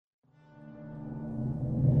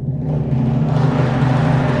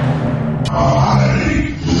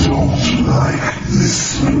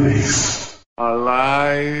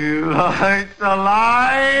It's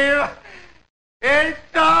alive! It's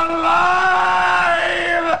alive!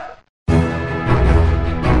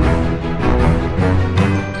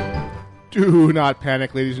 Do not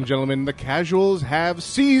panic, ladies and gentlemen. The casuals have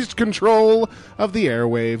seized control of the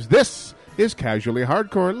airwaves. This is Casually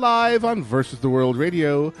Hardcore, live on Versus the World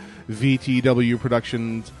Radio,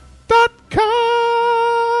 VTWProductions.com.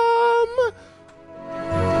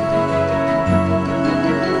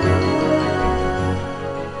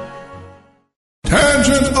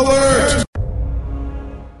 Tangent alert!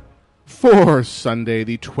 For Sunday,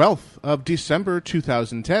 the 12th of December,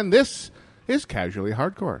 2010, this is Casually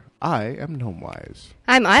Hardcore. I am Gnomewise.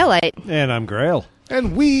 I'm Iolite. And I'm Grail.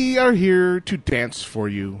 And we are here to dance for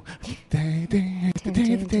you. Okay, that's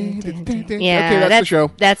the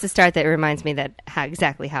show. That's the start that reminds me that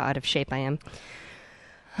exactly how out of shape I am.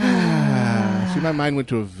 See, my mind went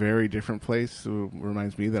to a very different place. So it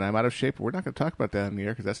reminds me that I'm out of shape. We're not going to talk about that in the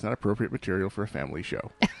air because that's not appropriate material for a family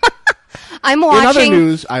show. I'm watching. In other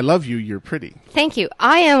news, I love you. You're pretty. Thank you.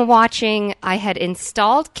 I am watching. I had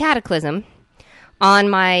installed Cataclysm on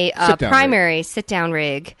my primary sit-down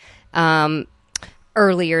rig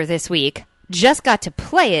earlier this week. Just got to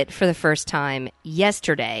play it for the first time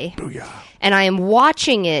yesterday. Booyah. And I am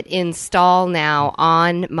watching it install now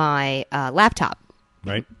on my laptop.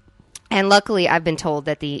 Right. And luckily, I've been told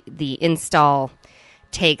that the install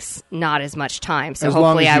takes not as much time. So as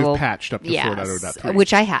hopefully long as I will patched up to 4.0.3.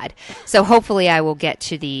 which I had. So hopefully I will get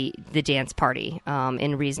to the dance party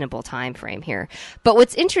in reasonable time frame here. But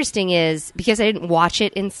what's interesting is, because I didn't watch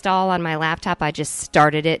it install on my laptop, I just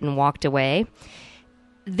started it and walked away.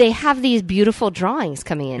 They have these beautiful drawings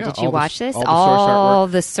coming in. Yeah, Did you watch this? All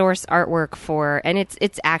the source artwork for, and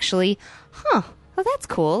it's actually, well, that's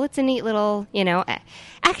cool. It's a neat little,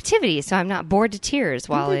 activity, so I'm not bored to tears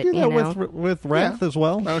while Did they do that with Wrath as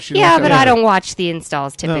well? Oh, yeah, but I don't watch the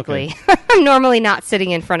installs typically. Okay. I'm normally not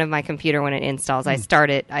sitting in front of my computer when it installs. I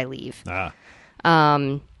start it, I leave.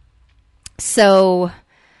 So,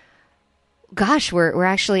 gosh, we're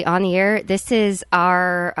actually on the air. This is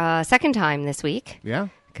our second time this week. Yeah.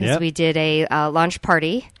 Because we did a launch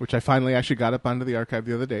party, which I finally actually got up onto the archive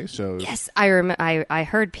the other day. So yes, I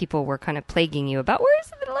heard people were kind of plaguing you about where's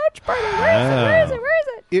the launch party? Where is it?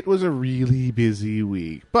 It was a really busy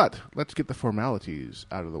week, but let's get the formalities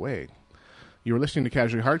out of the way. You are listening to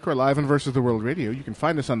Casually Hardcore live on Versus the World Radio. You can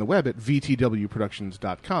find us on the web at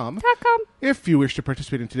vtwproductions.com. If you wish to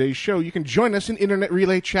participate in today's show, you can join us in Internet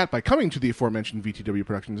Relay Chat by coming to the aforementioned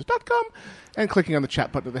vtwproductions.com and clicking on the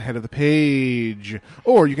chat button at the head of the page.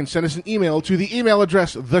 Or you can send us an email to the email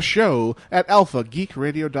address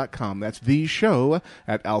theshow@alphageekradio.com. That's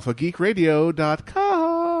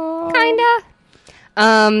theshow@alphageekradio.com. Kinda.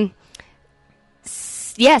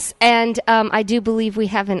 Yes, and I do believe we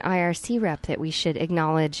have an IRC rep that we should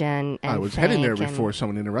acknowledge and I was heading there before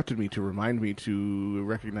someone interrupted me to remind me to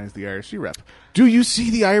recognize the IRC rep. Do you see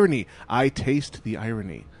the irony? I taste the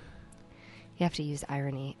irony. You have to use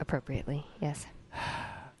irony appropriately, yes.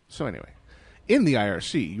 So anyway, in the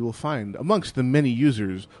IRC, you will find amongst the many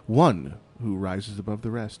users one who rises above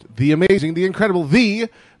the rest. The amazing, the incredible, the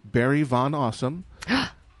Barry Von Awesome.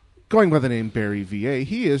 Going by the name Barry VA,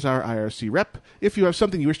 he is our IRC rep. If you have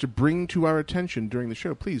something you wish to bring to our attention during the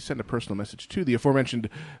show, please send a personal message to the aforementioned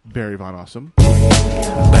Barry Von Awesome.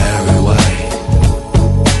 Barry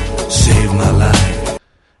White, save my life.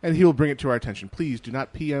 And he will bring it to our attention. Please do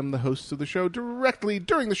not PM the hosts of the show directly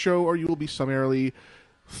during the show, or you will be summarily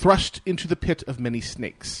thrust into the pit of many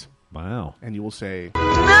snakes. Wow. And you will say, no!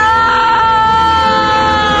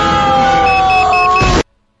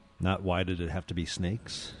 Not why did it have to be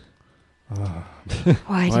snakes?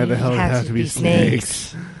 Why the hell have to be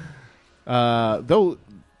snakes? Though,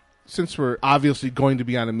 since we're obviously going to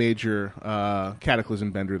be on a major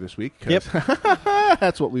Cataclysm bender this week,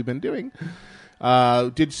 that's what we've been doing.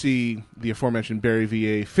 Did see the aforementioned Barry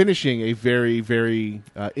VA finishing a very, very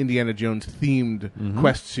Indiana Jones themed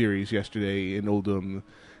quest series yesterday in Oldham,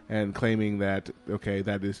 and claiming that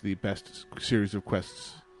that is the best series of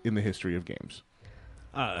quests in the history of games.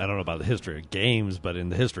 I don't know about the history of games, but in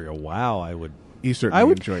the history of WoW, I would. He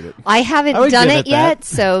certainly enjoyed it. I haven't done it yet,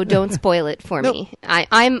 so don't spoil it for me. I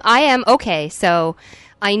am okay. So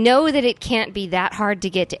I know that it can't be that hard to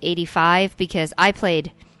get to 85 because I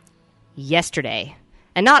played yesterday,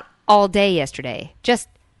 and not all day yesterday, just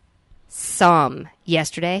some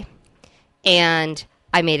yesterday, and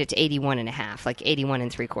I made it to 81.5, like 81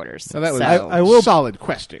 3/4. So that was I will- solid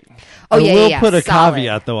questing. Oh, I yeah, will yeah, put a solid.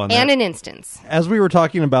 caveat, though, on and that. an instance. As we were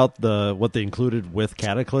talking about what they included with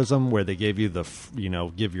Cataclysm, where they gave you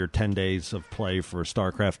give your 10 days of play for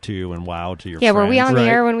StarCraft 2 and WoW to your Yeah, friends. were we on the Right.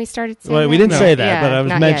 air when we started saying Well, we that? didn't No. say that, Yeah, but I was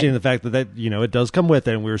not mentioning yet. the fact that it does come with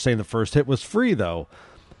it, and we were saying the first hit was free, though.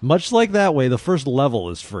 Much like that way, the first level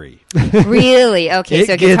is free. Really? Okay,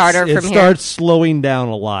 so it gets harder it from here. starts slowing down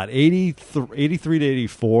a lot. 83 to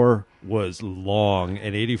 84 was long,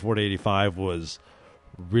 and 84 to 85 was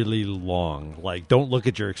really long. Like, don't look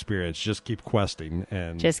at your experience; just keep questing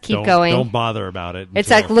and Just keep don't- going. Don't bother about it.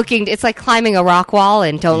 It's until- like climbing a rock wall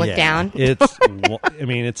and don't look Yeah. down. It's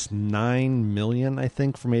it's 9 million, I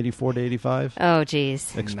think, from 84 to 85. Oh,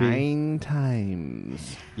 geez. XP. 9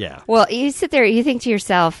 times. Yeah. Well, you sit there, you think to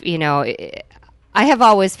yourself, I have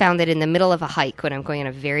always found that in the middle of a hike, when I'm going on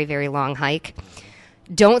a very, very long hike,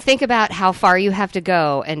 don't think about how far you have to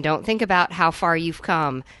go and don't think about how far you've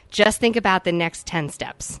come. Just think about the next 10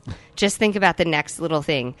 steps. Just think about the next little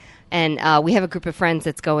thing. And we have a group of friends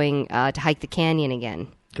that's going to hike the canyon again.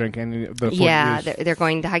 Grand Canyon. The 40th, Yeah, they're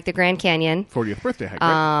going to hike the Grand Canyon. 40th birthday hike.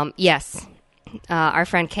 Right? Yes. Our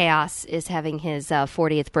friend Chaos is having his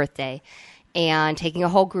 40th birthday and taking a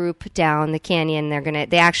whole group down the canyon.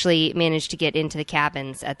 They actually managed to get into the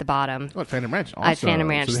cabins at the bottom. Oh, at Phantom Ranch. At Awesome. Phantom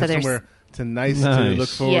Ranch. So, So they have there's- somewhere to nice to Nice. look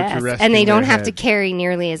forward Yes, to resting and they don't their have to head carry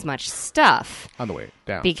nearly as much stuff on the way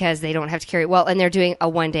down. because they don't have to carry. Well, and they're doing a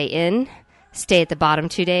 1 day in, stay at the bottom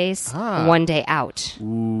 2 days, Ah. 1 day out.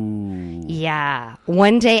 Ooh. Yeah,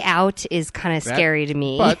 1 day out is kind of That- scary to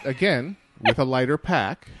me. But again, with a lighter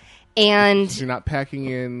pack, and you're not packing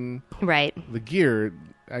in right, the gear.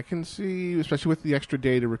 I can see, especially with the extra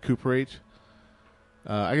day to recuperate.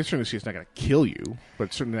 I can certainly see it's not going to kill you, but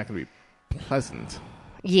it's certainly not going to be pleasant.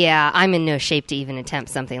 yeah, I'm in no shape to even attempt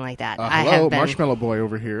something like that. I Hello, have been. Marshmallow Boy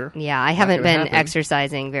over here. Yeah, I haven't gonna been happen.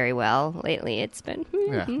 exercising very well lately. It's been.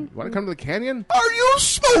 Yeah. You want to come to the canyon? Are you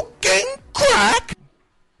smoking crack?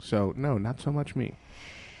 So, no, not so much me.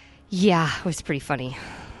 Yeah, it was pretty funny.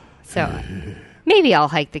 So maybe I'll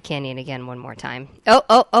hike the canyon again one more time.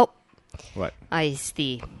 Oh! What?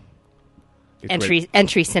 The It's entry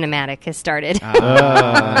cinematic has started.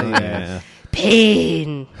 Yeah.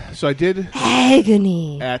 Pain, So I did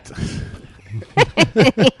agony. at...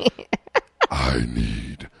 I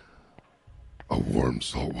need a warm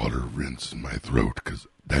saltwater rinse in my throat, because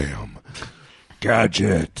damn.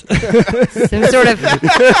 Gadget. Some sort of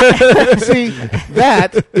See,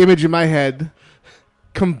 that image in my head,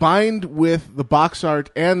 combined with the box art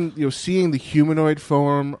and seeing the humanoid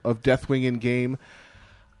form of Deathwing in game,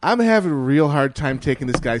 I'm having a real hard time taking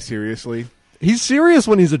this guy seriously. He's serious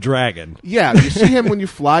when he's a dragon. Yeah, you see him when you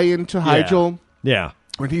fly into Hyjal, Yeah.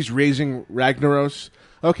 when he's raising Ragnaros.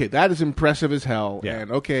 Okay, that is impressive as hell. Yeah.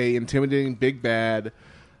 And okay, intimidating, big bad,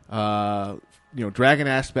 dragon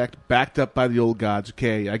aspect backed up by the old gods.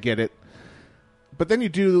 Okay, I get it. But then you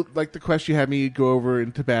do like the quest you had me go over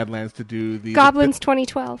into Badlands to do the Goblins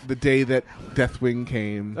 2012. the day that Deathwing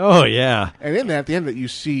came. Oh, yeah. And in that, at the end of it, you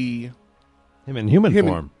see Him in human him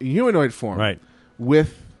form. in humanoid form, Right.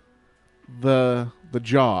 with the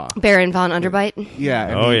jaw. Baron von Underbite. Yeah.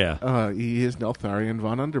 and Oh, he, yeah. He is Neltharion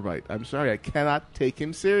von Underbite. I'm sorry, I cannot take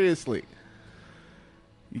him seriously.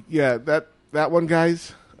 Yeah, that one,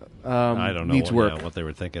 guys. I don't know Needs work. what they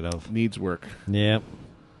were thinking of. Needs work. Yeah.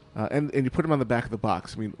 And you put him on the back of the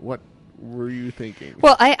box. I mean, what were you thinking?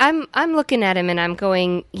 Well, I'm looking at him and I'm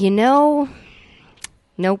going,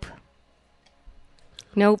 nope.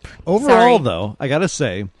 Overall, Sorry. though, I got to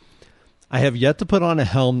say, I have yet to put on a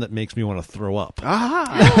helm that makes me want to throw up.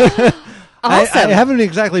 Ah, Awesome. I haven't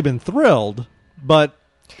exactly been thrilled, but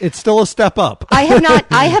it's still a step up. I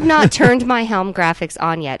have not turned my helm graphics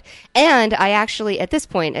on yet. And I actually, at this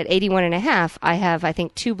point, at 81.5, I have, I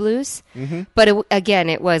think, 2 blues. Mm-hmm. But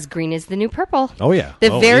it was green is the new purple. Oh, yeah. The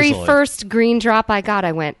very easily. first green drop I got,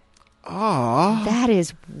 I went, ah. that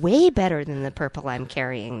is way better than the purple I'm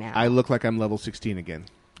carrying now. I look like I'm level 16 again.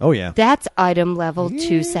 Oh, yeah. That's item level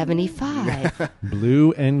 275.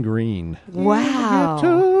 Blue and green. Wow.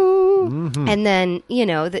 Mm-hmm. And then,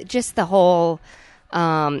 just the whole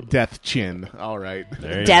Death chin. All right.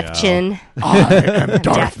 There you death go. chin. I am Darth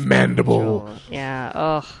Death Mandible. Yeah.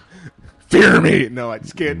 Oh. Fear me. No, I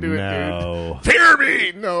just can't do it, No. dude. Fear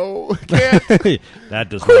me. No, can't. That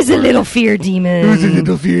does Who's not a work. little fear demon? Who's a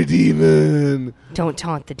little fear demon? Don't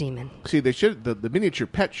taunt the demon. See, they should. The miniature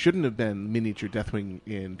pet shouldn't have been miniature Deathwing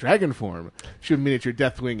in dragon form. Should have miniature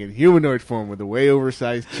Deathwing in humanoid form with a way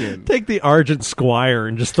oversized chin. Take the Argent Squire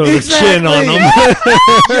and just throw the chin on him.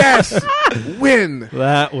 Yes, Win.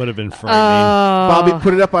 That would have been frightening. Bobby,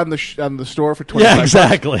 put it up on the store for 25 yeah,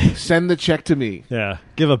 exactly. bucks. Send the check to me. Yeah,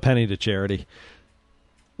 give a penny to charity.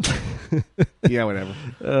 Yeah, whatever.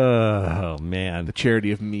 Oh, man. The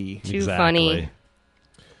charity of me. Too Exactly. funny.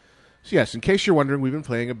 So yes, in case you're wondering, we've been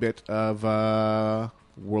playing a bit of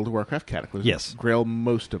World of Warcraft Cataclysm. Yes. Grail,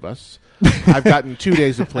 most of us. I've gotten 2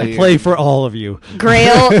 days of play. Play for all of you.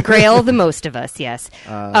 Grail, the most of us, yes.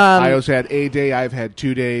 Io's had a day. I've had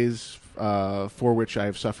 2 days, for which I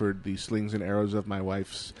have suffered the slings and arrows of my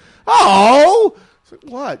wife's. Oh!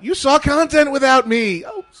 What? You saw content without me.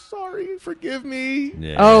 Oh, sorry. Forgive me.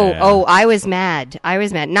 Yeah. Oh, I was mad.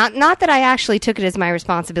 Not that I actually took it as my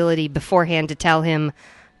responsibility beforehand to tell him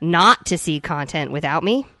not to see content without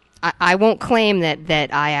me. I won't claim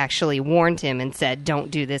that I actually warned him and said, don't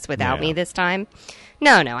do this without me this time.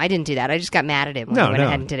 No, I didn't do that. I just got mad at him when he went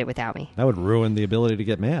ahead and did it without me. That would ruin the ability to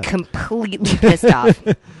get mad. Completely pissed off.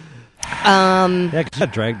 Yeah, 'cause you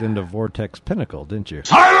got dragged into Vortex Pinnacle, didn't you?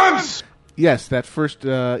 Silence! Yes, that first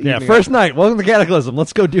Yeah, evening first night. Welcome to Cataclysm.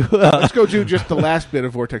 Let's go do... Let's go do just the last bit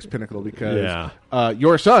of Vortex Pinnacle because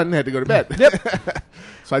your son had to go to bed. Yep.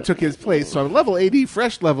 So I took his place. So I'm level 80,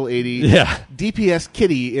 fresh level 80. Yeah. DPS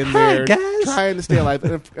kitty in Hi, there guys. trying to stay alive.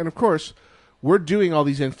 And of course, we're doing all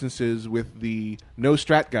these instances with the no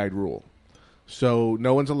strat guide rule. So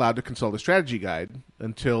no one's allowed to consult a strategy guide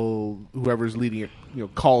until whoever's leading it,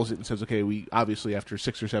 calls it and says, okay, we obviously after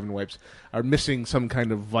 6 or 7 wipes are missing some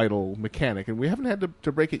kind of vital mechanic, and we haven't had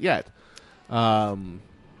to break it yet. In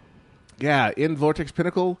Vortex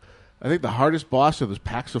Pinnacle, I think the hardest boss are those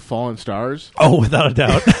packs of fallen stars. Oh, without a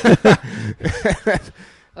doubt.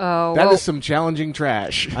 That is some challenging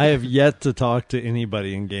trash. I have yet to talk to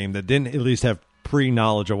anybody in game that didn't at least have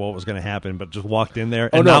pre-knowledge of what was going to happen, but just walked in there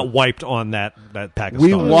and not wiped on that pack of We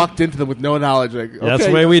stars. walked into them with no knowledge. Like, okay, That's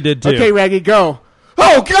the way we did, too. Okay, Raggy, go.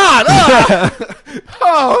 Oh, God!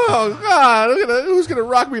 Oh God! Who's going to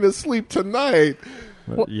rock me to sleep tonight?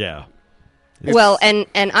 Yeah. Well, and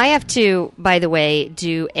I have to, by the way,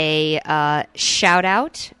 do a shout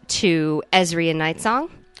out to Ezri and Nightsong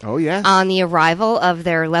Oh, yes. on the arrival of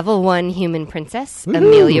their level 1 human princess,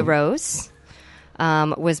 Amelia Rose,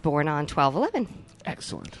 was born on 12/11.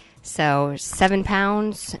 Excellent. So 7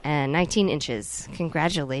 pounds and 19 inches.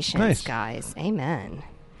 Congratulations, Nice. guys. Amen.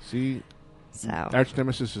 See, So Arch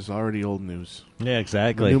Nemesis is already old news. Yeah, The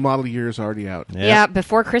exactly. new model year is already out. yeah,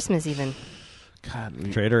 before Christmas even.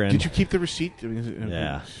 God, Trader in. Did you keep the receipt? I mean,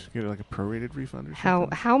 Yeah. Get like a prorated refund or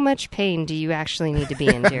something? How much pain do you actually need to be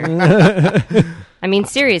in, dear? I mean,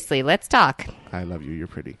 seriously, let's talk. I love you. You're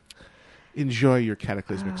pretty. Enjoy your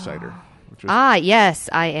cataclysmic cider. Which was Yes,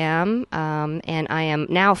 I am. And I am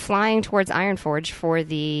now flying towards Ironforge for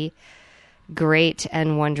the great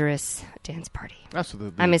and wondrous dance party. so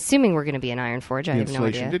the I'm assuming we're going to be in Ironforge. I the have no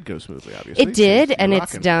installation idea. did go smoothly, obviously. It did, You're and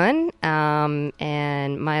it's rocking. done.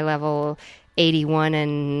 And my level 81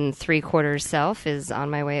 and 3/4 self is on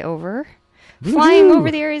my way over. Flying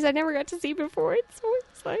over the areas I never got to see before. It's so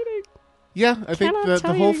exciting. Yeah, I think Cannot the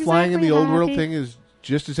tell whole you flying in the exactly old how world happy. thing is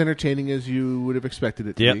just as entertaining as you would have expected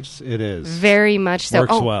it to Yep, be. it is. Very much so.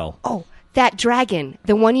 Works well. Oh, that dragon,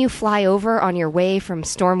 the one you fly over on your way from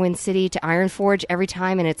Stormwind City to Ironforge every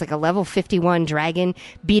time, and it's like a level 51 dragon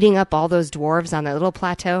beating up all those dwarves on that little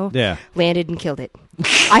plateau. Yeah. Landed and killed it.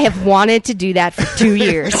 I have wanted to do that for 2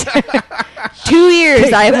 years. 2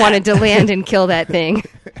 years I have wanted to land and kill that thing.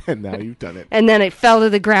 And now you've done it. And then it fell to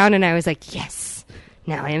the ground, and I was like, yes,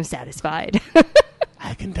 now I am satisfied.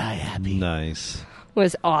 I can die happy. Nice.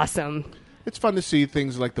 Was awesome. It's fun to see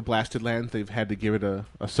things like the Blasted Lands. They've had to give it a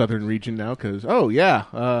southern region now because,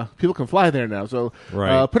 people can fly there now. So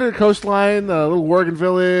Right. put in a coastline, a little Worgen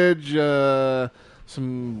village,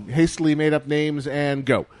 some hastily made up names, and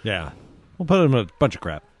go. Yeah. We'll put in a bunch of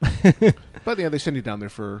crap. But yeah, they send you down there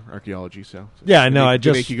for archaeology. So Yeah, I know. They I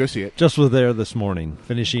just make you go see it. just was there this morning,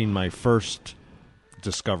 finishing my first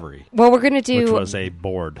discovery, Well, we're going to do... which was a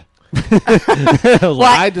board.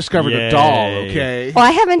 I discovered a doll. Yay. Okay, Well,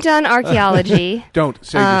 I haven't done archaeology. don't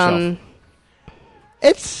save yourself.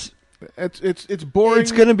 It's It's boring.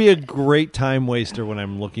 it's going to be a great time waster when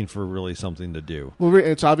I'm looking for really something to do. Well,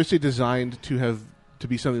 it's obviously designed to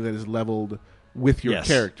be something that is leveled with your Yes,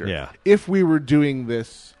 character. yeah. If we were doing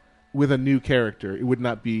this with a new character, it would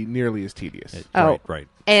not be nearly as tedious. Oh. Right.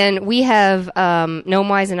 And we have,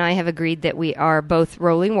 Gnomewise and I have agreed that we are both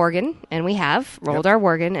rolling Worgen, and we have rolled our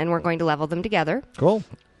Worgen, and we're going to level them together. Cool.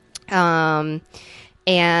 And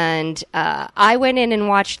I went in and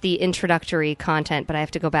watched the introductory content, but I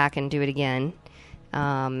have to go back and do it again.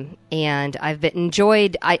 And I've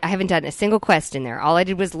enjoyed. I haven't done a single quest in there. All I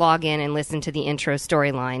did was log in and listen to the intro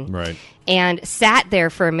storyline, Right. and sat there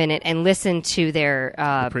for a minute and listened to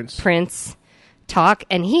their Prince talk.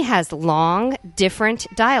 And he has long, different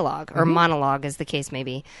dialogue or monologue, as the case may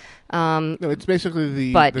be. No, it's basically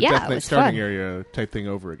the But, Death yeah, Knight it was starting fun. area type thing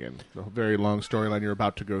over again. The very long storyline you're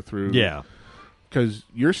about to go through. Yeah. Because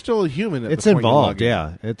you're still a human at It's the point you log involved, in.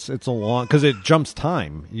 yeah. It's a long because it jumps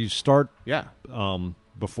time. You start Yeah.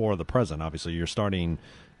 before the present. Obviously, you're starting,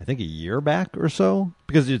 I think, a year back or so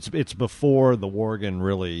because it's before the Worgen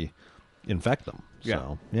really infect them. Yeah.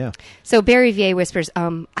 So, yeah. So Barry VA whispers,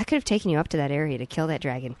 I could have taken you up to that area to kill that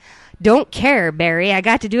dragon. Don't care, Barry. I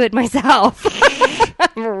got to do it myself.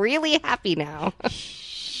 I'm really happy now.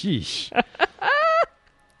 Sheesh.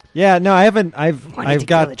 Yeah, no, I haven't. I've Wanted to kill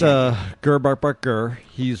got the dragon. Gur Bark Bark Gur.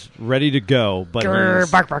 He's ready to go, but Grr,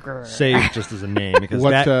 he's bark, bark, grr. saved just as a name because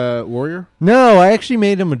What, that. warrior? No, I actually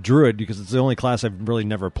made him a druid because it's the only class I've really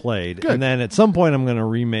never played. Good. And then at some point I'm going to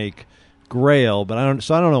remake Grail, but I don't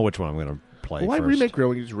know which one I'm going to play. Why first. remake Grill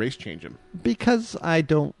when you just race change him? Because I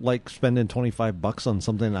don't like spending $25 on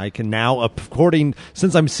something I can now,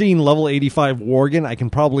 since I'm seeing level 85 Worgen, I can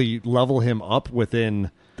probably level him up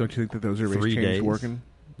within Don't you think that those are race 3 change days. working?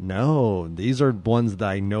 No, these are ones that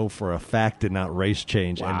I know for a fact did not race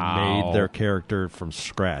change and Wow. made their character from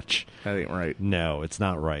scratch. That ain't right. No, it's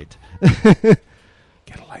not right.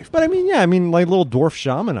 Get a life. But I mean, like little dwarf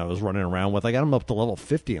shaman I was running around with, I got him up to level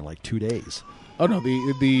 50 in like 2 days. Oh no,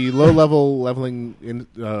 the low level leveling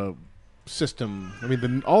system. I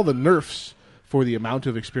mean, all the nerfs for the amount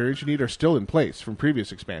of experience you need are still in place from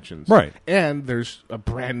previous expansions. Right. And there's a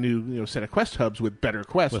brand new set of quest hubs with better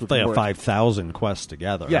quests. With like more- 5,000 quests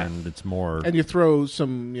together, Yeah. and it's more. And you throw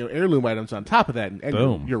some heirloom items on top of that, and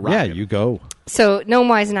boom. you're Yeah, rocking. you go. So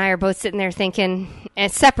Gnomewise and I are both sitting there thinking, and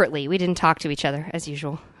separately, we didn't talk to each other, as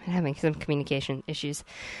usual, having some communication issues.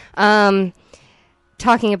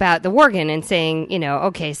 Talking about the Worgen and saying,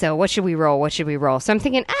 okay, so what should we roll? What should we roll? So I'm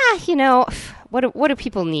thinking, what do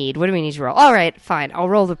people need? What do we need to roll? All right, fine, I'll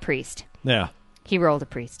roll the priest. Yeah. He rolled a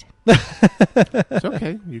priest. It's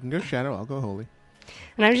okay. You can go shadow. I'll go holy.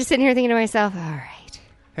 And I'm just sitting here thinking to myself, all right,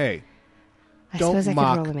 Hey, I don't suppose I could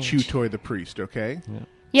mock roll a mage. Chutoy the priest, okay?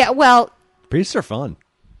 Yeah, well, Priests are fun.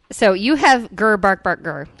 so you have Gur Bark Bark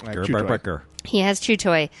Gur. Gur, bark, bark, gur. He has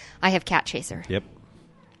Chutoy. I have Cat Chaser. Yep.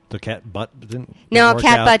 The cat butt didn't. No, work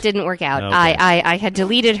Cat out? Butt didn't work out. Okay. I had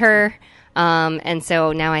deleted her, and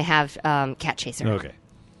so now I have Cat Chaser. Okay.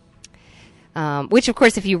 Which, of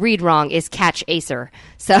course, if you read wrong, is Catch Acer.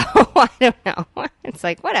 So I don't know. It's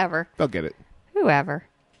like, whatever. They'll get it. Whoever.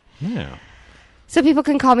 Yeah. So people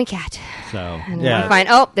can call me Cat. So And yeah, I'm fine.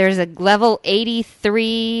 Oh, there's a level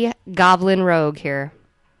 83 Goblin Rogue here.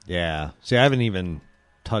 yeah. See, I haven't even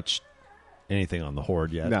touched anything on the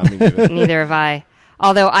horde yet. No, me neither. Neither have I.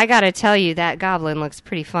 Although I gotta tell you, that goblin looks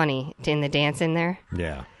pretty funny in the dance in there.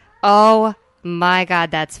 Yeah. Oh my God,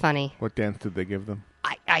 that's funny. What dance did they give them?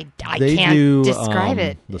 I They can't do describe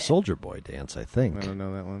it. the Soldier Boy dance, I think. I don't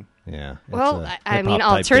know that one. Yeah. it's Well, a I mean, hip-hop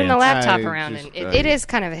I'll type turn the dance. laptop I around, just- and it is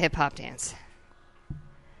kind of a hip hop dance.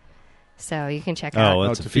 So you can check Oh, out.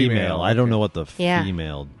 it's it's a a female. female. I don't Okay. know what the Yeah.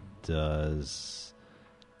 female does.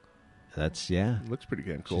 That's Looks pretty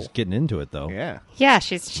damn cool. She's getting into it though. Yeah. Yeah,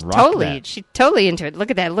 she's Rock totally that. she's totally into it. Look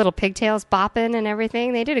at that little pigtails bopping and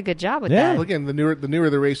everything. They did a good job with Yeah. that. Well, again, the newer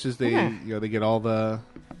the races, they Yeah. they get all the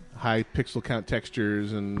high pixel count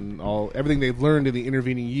textures and everything they've learned in the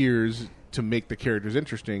intervening years to make the characters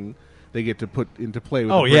interesting. They get to put into play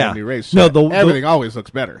with Oh, a brand yeah. new race. No, So the- everything always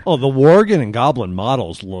looks better. Oh, the Worgen and Goblin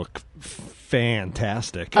models look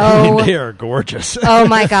fantastic. I Oh. mean, they are gorgeous. Oh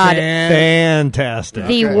my God. Fantastic.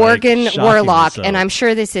 The Okay. Worgen Shockingly Warlock, so. and I'm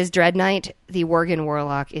sure this is Dread Knight. The Worgen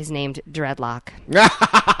Warlock is named Dreadlock.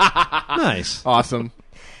 Nice. Awesome.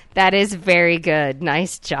 That is very good.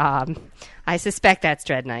 Nice job. I suspect that's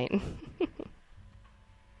Dread Knight.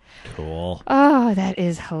 Cool. Oh, that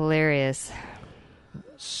is hilarious.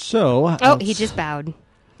 So, Oh, he just bowed.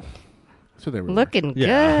 So they were Looking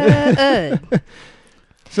Yeah. good.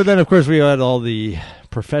 So then, of course, we had all the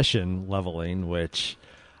profession leveling, which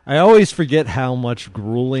I always forget how much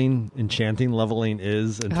grueling enchanting leveling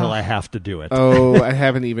is until I have to do it. Oh, I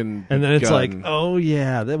haven't even. And then it's like, begun. oh,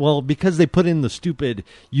 yeah. Well, because they put in the stupid,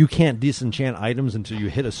 you can't disenchant items until you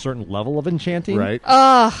hit a certain level of enchanting. right.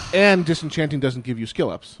 Oh, And disenchanting doesn't give you skill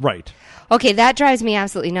ups. Right. okay. That drives me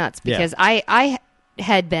absolutely nuts Yeah. because I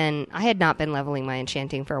had not been leveling my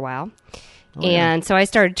enchanting for a while, and so I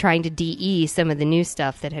started trying to DE some of the new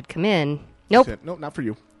stuff that had come in. Nope, No, not for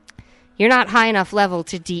you. you're not high enough level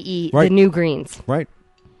to DE the Right. new greens. Right.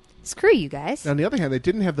 Screw you guys. On the other hand, they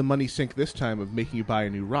didn't have the money sink this time of making you buy a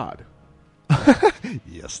new rod.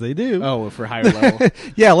 Yes, they do. Oh, for higher level.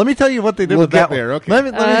 Yeah, let me tell you what they did We'll with that get there, one. okay. Let me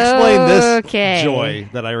explain this Okay. joy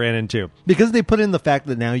that I ran into. Because they put in the fact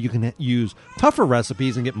that now you can use tougher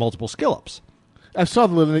recipes and get multiple skill-ups. I saw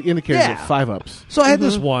the little indicators Yeah. of 5-ups. So I had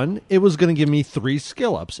this one. It was going to give me 3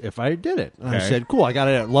 skill-ups if I did it. And I Okay. said, cool, I got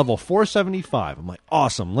it at level 475. I'm like,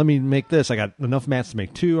 awesome. Let me make this. I got enough mats to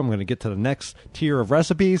make 2. I'm going to get to the next tier of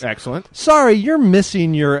recipes. Excellent. Sorry, you're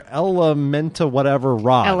missing your Elementa whatever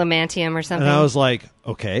rod. Elemantium or something. And I was like,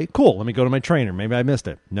 okay, cool. Let me go to my trainer. Maybe I missed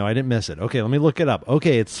it. No, I didn't miss it. Okay, let me look it up.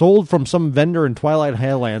 Okay, it's sold from some vendor in Twilight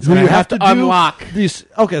Highlands. Who and you I have to do unlock. These,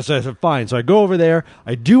 okay, so I said, fine. So I go over there.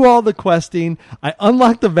 I do all the questing. I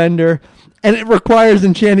unlock the vendor, and it requires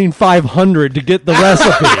enchanting 500 to get the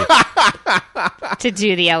recipe to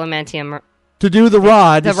do the Elemantium. to do the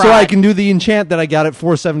rod, The so I rod. can do the enchant that I got at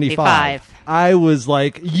 475. I was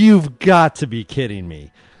like, you've got to be kidding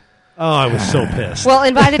me. Oh, I was so pissed. Well,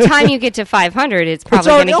 and by the time you get to 500, it's probably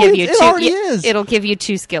going already- to give you it two. already is. It'll give you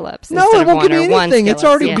 2 skill ups. No, instead it of won't one give me or one anything. It's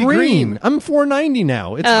skill-up. already Yeah. green. I'm 490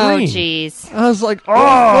 now. It's Oh, green. jeez. I was like, What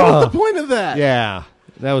oh, was the point of that? yeah.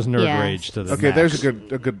 That was nerd Yeah. rage to the Okay, max. there's a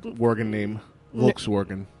good Worgen name.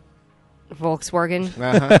 Volkswagen. Volkswagen.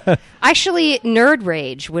 Uh-huh. Actually, Nerd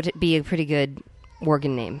Rage would be a pretty good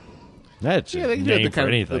Worgen name. That's Yeah, a they can do name the for kind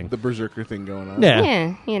anything. of the berserker thing going on. Yeah.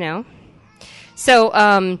 Yeah, you know. So,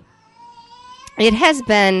 it has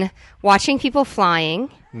been watching people flying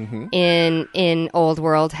in Old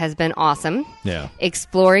World has been awesome. Yeah.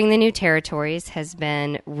 Exploring the new territories has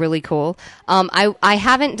been really cool. I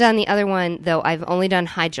haven't done the other one though. I've only done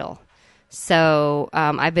Hyjal. So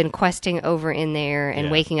I've been questing over in there and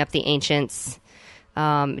Yeah. waking up the ancients.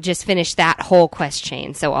 Just finished that whole quest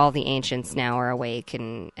chain. So all the ancients now are awake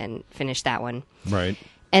and finished that one. Right.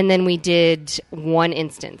 And then we did one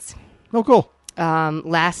instance. Oh, cool.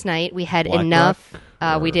 Last night we had Black enough.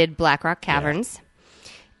 Rock, We or- did Black Rock Caverns,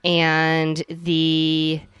 and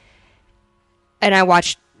I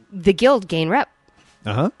watched the guild gain rep.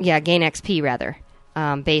 Uh-huh. Yeah, gain XP rather,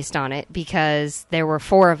 based on it because there were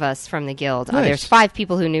 4 of us from the guild. Nice. There's 5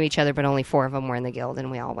 people who knew each other, but only 4 of them were in the guild, and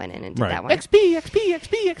we all went in and did Right. that one.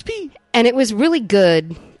 XP. And it was really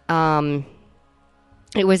good.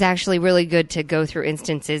 It was actually really good to go through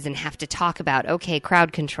instances and have to talk about, okay,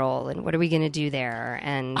 crowd control and what are we going to do there?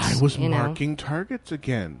 And I was you know, marking targets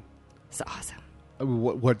again. it's awesome.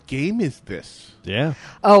 What game is this? Yeah.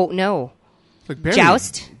 Oh no, It's like Barry.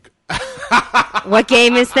 Joust. What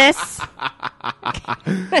game is this?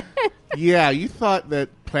 Yeah, you thought that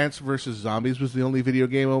Plants vs. Zombies was the only video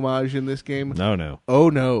game homage in this game? No. Oh,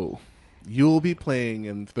 no. You'll be playing,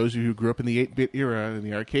 and for those of you who grew up in the 8-bit era, in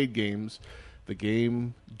the arcade games, the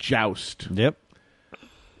game Joust. Yep.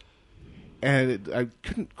 And I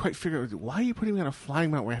couldn't quite figure out, why are you putting me on a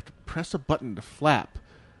flying mount where I have to press a button to flap?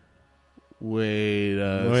 Wait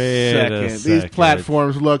a second. These second.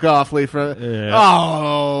 platforms look awfully for... Yeah.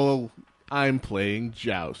 Oh, I'm playing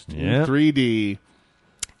Joust in Yep. 3D.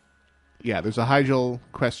 Yeah, there's a Hyjal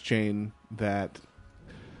quest chain that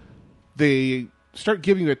they start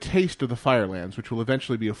giving you a taste of the Firelands, which will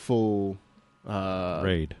eventually be a full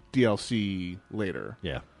Raid. DLC later.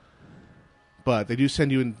 Yeah. But they do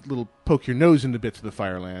send you in little poke your nose into bits of the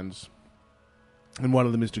Firelands. And one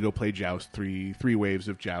of them is to go play Joust, three waves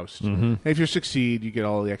of Joust. Mm-hmm. And if you succeed, you get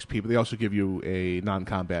all the XP, but they also give you a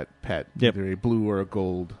non-combat pet, Yep. either a blue or a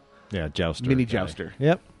gold Yeah, Jouster. mini guy. Jouster.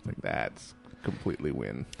 Yep. Like that's completely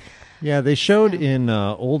win. Yeah, they showed in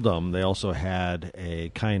Oldham, they also had a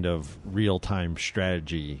kind of real-time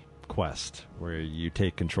strategy quest where you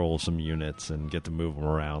take control of some units and get to move them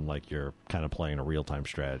around like you're kind of playing a real-time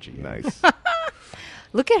strategy. Nice.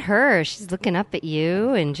 Look at her. She's looking up at you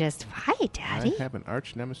and just, hi, Daddy. I have an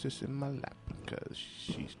arch nemesis in my lap because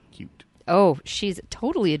she's cute. Oh, she's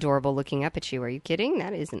totally adorable looking up at you. Are you kidding?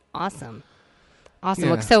 That is an awesome Yeah.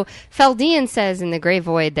 look. So Feldian says in the Grey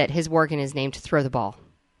Void that his Worgen is named Throw the Ball.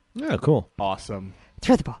 Yeah, cool. Awesome.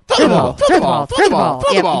 Throw the ball. Throw the ball. Throw the ball. Throw the ball. Throw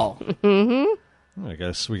the Yep. ball. I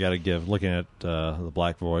guess we got to give, looking at the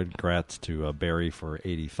Black Void, grats to Barry for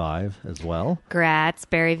 85 as well. Grats,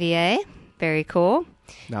 Barry VA. Very cool.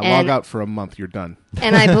 Now And- log out for a month. You're done.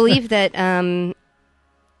 And I believe that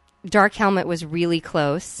Dark Helmet was really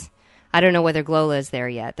close. I don't know whether Glola is there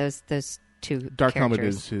yet. Those two Dark Helmet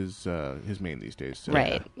characters. is his main these days. So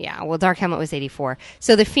Right. Yeah. Well, Dark Helmet was 84.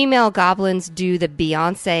 So the female goblins do the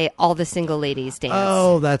Beyonce All the Single Ladies dance.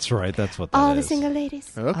 Oh, that's right. That's what that All the is. single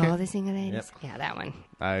ladies. Okay. All the single ladies. Yep. Yeah, that one.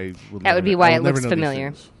 I will That never would be know- why I it will never looks know these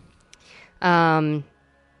familiar. things.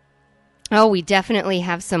 Oh, we definitely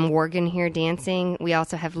have some Worgen here dancing. We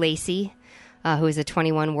also have Lacey who is a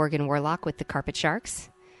 21 Worgen Warlock with the Carpet Sharks.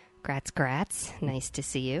 Grats. Nice to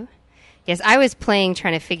see you. Yes, I was trying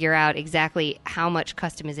to figure out exactly how much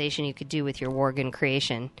customization you could do with your Worgen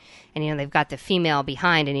creation. And, they've got the female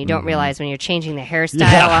behind, and you don't realize when you're changing the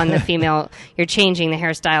hairstyle on the female, you're changing the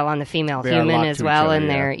hairstyle on the female human as well.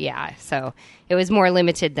 And so it was more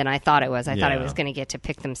limited than I thought it was. I thought I was going to get to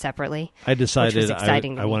pick them separately. I decided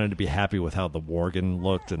I wanted to be happy with how the Worgen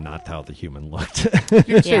looked and not how the human looked. You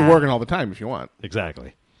can say Worgen all the time if you want.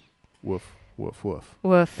 Exactly. Woof. Woof, woof.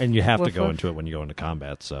 Woof. And you have to go woof. into it when you go into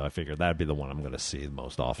combat, so I figured that'd be the one I'm going to see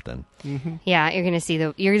most often. Mm-hmm. Yeah, you're going to see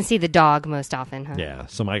the dog most often, huh? Yeah,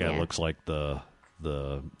 so my guy looks like the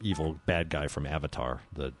evil bad guy from Avatar,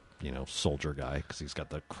 the soldier guy, because he's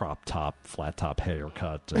got the crop top, flat top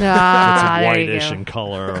haircut. It's whitish in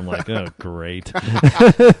color. I'm like, oh, great.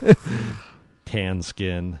 Tan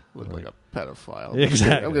skin. Look like a pedophile.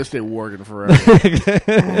 Exactly. I'm going to stay Worgen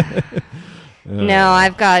forever. No,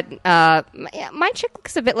 I've got my chick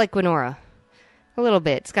looks a bit like Gwenora, a little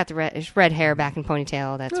bit. It's got the red hair, back in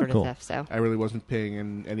ponytail, that sort of stuff. So I really wasn't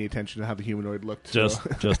paying any attention to how the humanoid looked. Just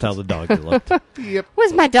how the dog looked. Yep. What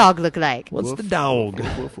does my dog look like? What's the dog?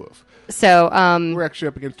 Woof, woof. So we're actually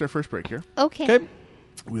up against our first break here. Okay.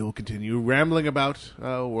 We will continue rambling about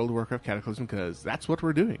World of Warcraft Cataclysm because that's what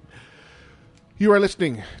we're doing. You are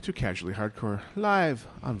listening to Casually Hardcore, live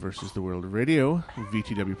on Versus the World Radio,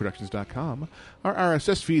 VTWProductions.com. Our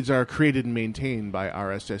RSS feeds are created and maintained by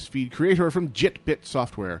RSS feed creator from JitBit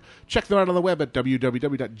Software. Check them out on the web at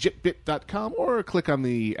www.jitbit.com or click on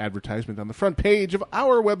the advertisement on the front page of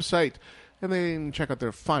our website and then check out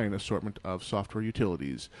their fine assortment of software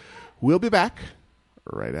utilities. We'll be back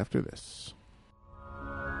right after this.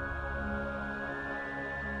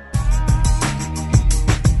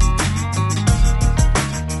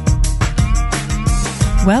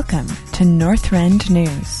 Welcome to Northrend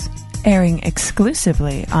News, airing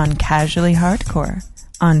exclusively on Casually Hardcore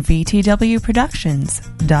on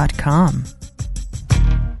VTWProductions.com.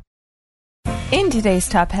 In today's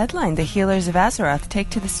top headline, the Healers of Azeroth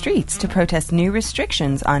take to the streets to protest new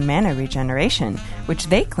restrictions on mana regeneration, which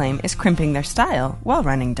they claim is crimping their style while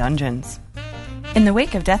running dungeons. In the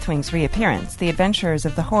wake of Deathwing's reappearance, the adventurers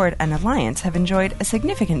of the Horde and Alliance have enjoyed a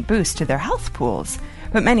significant boost to their health pools,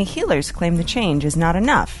 but many healers claim the change is not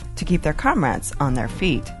enough to keep their comrades on their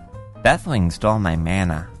feet. Deathwing stole my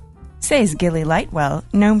mana, says Gilly Lightwell,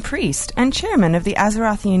 gnome priest and chairman of the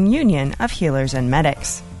Azerothian Union of Healers and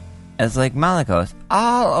Medics. It's like Malygos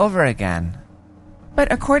all over again. But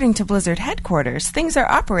according to Blizzard headquarters, things are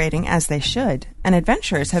operating as they should, and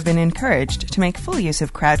adventurers have been encouraged to make full use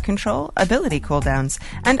of crowd control, ability cooldowns,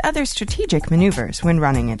 and other strategic maneuvers when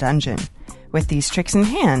running a dungeon. With these tricks in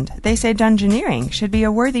hand, they say dungeoneering should be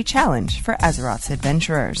a worthy challenge for Azeroth's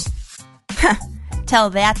adventurers. Tell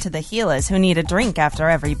that to the healers who need a drink after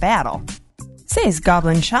every battle, says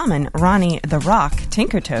Goblin Shaman Ronnie the Rock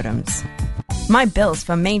Tinkertotems. My bills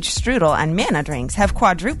for mage strudel and mana drinks have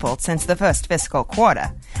quadrupled since the first fiscal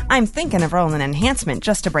quarter. I'm thinking of rolling an enhancement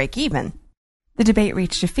just to break even. The debate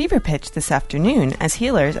reached a fever pitch this afternoon as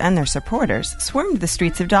healers and their supporters swarmed the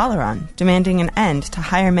streets of Dalaran, demanding an end to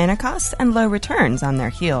higher mana costs and low returns on their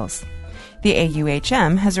heals. The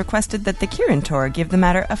AUHM has requested that the Kirin Tor give the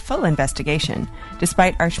matter a full investigation,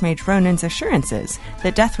 despite Archmage Ronan's assurances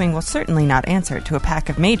that Deathwing will certainly not answer to a pack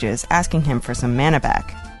of mages asking him for some mana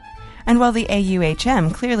back. And while the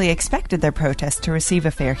AUHM clearly expected their protest to receive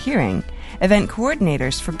a fair hearing, event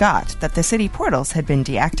coordinators forgot that the city portals had been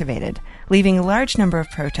deactivated, leaving a large number of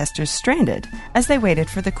protesters stranded as they waited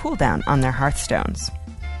for the cooldown on their hearthstones.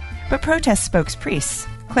 But protest spokespriests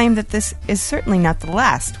claim that this is certainly not the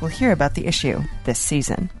last we'll hear about the issue this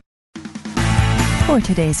season. For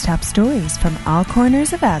today's top stories from all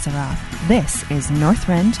corners of Azeroth, this is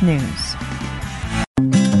Northrend News.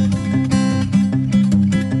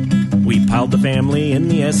 We piled the family in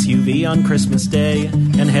the SUV on Christmas Day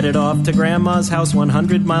and headed off to Grandma's house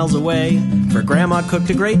 100 miles away. For Grandma cooked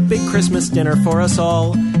a great big Christmas dinner for us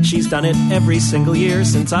all. She's done it every single year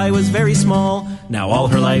since I was very small. Now all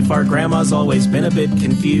her life our Grandma's always been a bit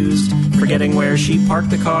confused, forgetting where she parked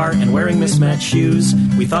the car and wearing mismatched shoes.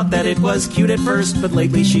 We thought that it was cute at first, but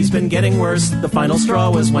lately she's been getting worse. The final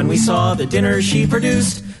straw was when we saw the dinner she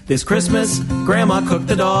produced. This Christmas, Grandma cooked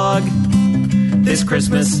the dog. This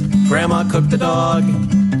Christmas, Grandma cooked the dog.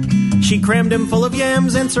 She crammed him full of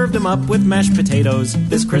yams and served him up with mashed potatoes.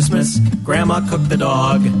 This Christmas, Grandma cooked the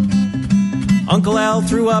dog. Uncle Al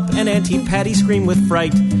threw up and Auntie Patty screamed with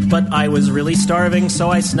fright, but I was really starving, so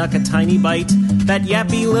I snuck a tiny bite. That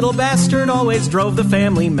yappy little bastard always drove the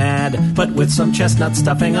family mad, but with some chestnut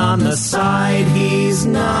stuffing on the side, he's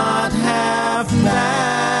not half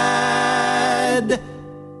bad.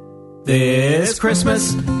 This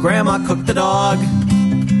Christmas, Grandma cooked the dog.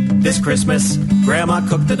 This Christmas, Grandma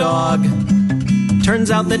cooked the dog. Turns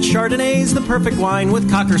out that Chardonnay's the perfect wine with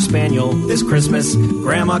Cocker Spaniel. This Christmas,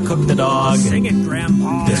 Grandma cooked the dog. Sing it,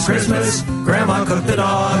 Grandpa. This Christmas, Grandma cooked the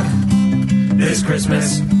dog. This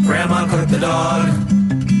Christmas, Grandma cooked the dog.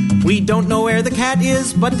 We don't know where the cat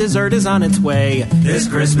is, but dessert is on its way. This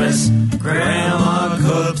Christmas, Grandma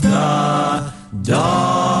cooked the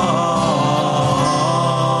dog.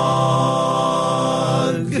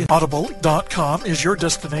 Audible.com is your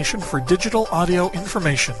destination for digital audio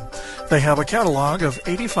information. They have a catalog of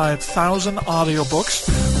 85,000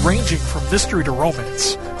 audiobooks ranging from mystery to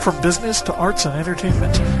romance, from business to arts and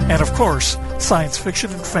entertainment, and of course, science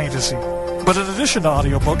fiction and fantasy. But in addition to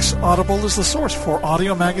audiobooks, Audible is the source for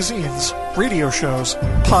audio magazines, radio shows,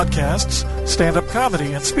 podcasts, stand-up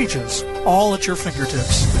comedy, and speeches, all at your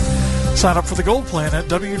fingertips. Sign up for the Gold Plan at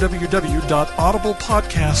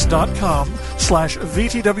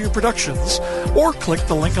www.audiblepodcast.com/VTW Productions or click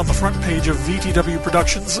the link on the front page of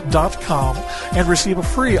VTWProductions.com and receive a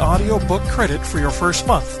free audiobook credit for your first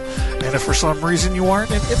month. And if for some reason you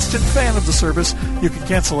aren't an instant fan of the service, you can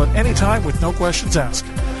cancel at any time with no questions asked.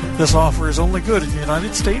 This offer is only good in the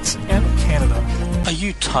United States and Canada. Are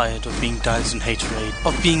you tired of being doused in haterade,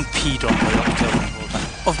 of being peed on by Octavian Holder,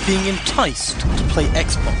 of being enticed to play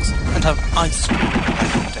Xbox and have ice cream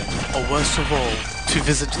every day, or worst of all, to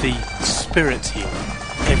visit the Spirit Healer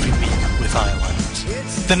every week with Ireland?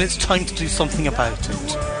 Then it's time to do something about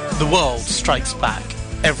it. The World Strikes Back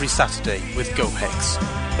every Saturday with Go Hex,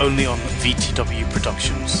 only on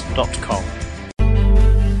VTWProductions.com.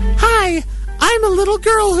 Hi, I'm a little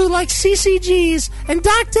girl who likes CCGs, and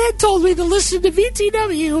Doc Ted told me to listen to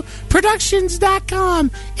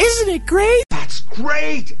VTWProductions.com. Isn't it great? That's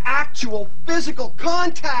great! Actual physical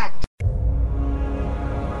contact!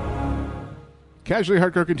 Casually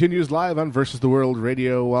Hardcore continues live on Versus the World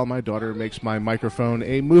Radio while my daughter makes my microphone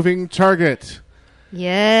a moving target.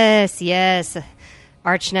 Yes, yes.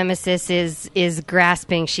 Arch Nemesis is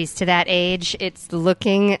grasping. She's to that age. It's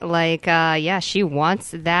looking like, she wants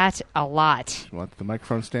that a lot. She wants the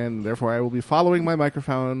microphone stand, therefore I will be following my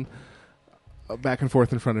microphone back and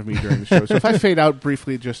forth in front of me during the show. So if I fade out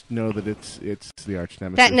briefly, just know that it's the Arch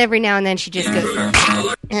Nemesis. That, and every now and then she just goes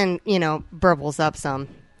and, burbles up some.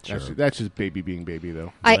 Sure. That's just baby being baby,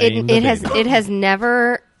 though. It has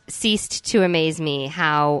never ceased to amaze me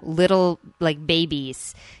how little,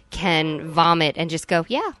 babies can vomit and just go,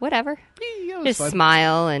 yeah, whatever. Yeah, just fun.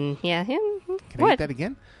 Smile and, yeah. Can I eat that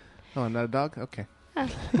again? Oh, I'm not a dog? Okay.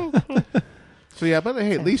 So, yeah, but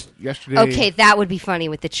hey, at least yesterday... Okay, that would be funny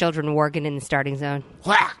with the children warging in the starting zone.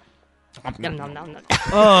 Nom, nom, nom, nom.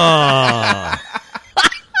 Oh.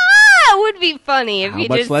 It would be funny if How you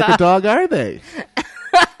much just like saw... a dog are they?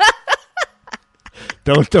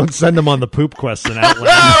 Don't send them on the poop quest and outline.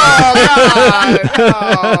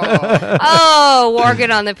 Oh,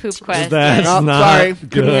 Wargan on the poop quest. That's not sorry. good.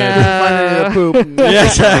 Couldn't find any of the poop. Yeah,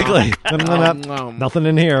 exactly. Nothing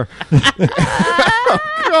in here. Oh,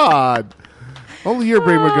 God. Only your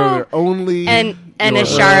brain would go there. Only and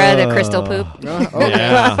Ashara, the crystal poop.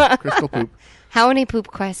 Yeah. Crystal poop. How many poop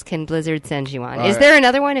quests can Blizzard send you on? Is there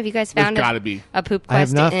another one? Have you guys found gotta be. a poop quest? I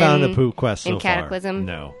have not found a poop quest in so Cataclysm? far.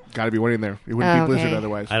 No. Got to be one in there. It wouldn't be Blizzard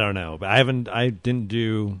otherwise. I don't know, but I didn't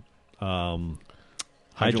do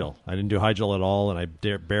Hygel. I didn't do Hygel at all, and I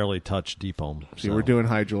barely touched Deep Home. See, we're doing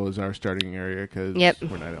Hygel as our starting area because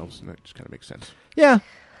we're Night Elves, and that just kind of makes sense. Yeah.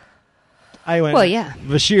 I went. Well, yeah.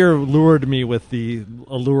 Vashir lured me with the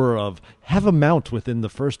allure of have a mount within the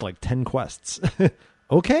first 10 quests.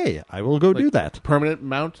 Okay, I will go do that. Permanent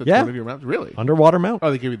mount? That's one of your mounts? Really? Underwater mount.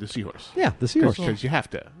 Oh, they give you the seahorse. Yeah, the seahorse. Because you have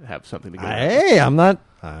to have something to go Hey, I'm not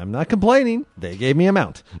complaining. They gave me a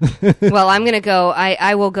mount. Well, I'm going to go.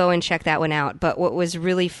 I will go and check that one out. But what was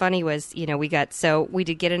really funny was, we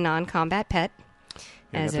did get a non-combat pet.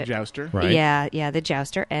 As the jouster. Right. Yeah, the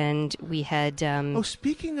jouster. And we had...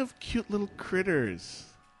 speaking of cute little critters.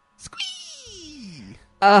 Squee!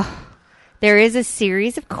 There is a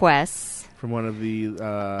series of quests. From one of the...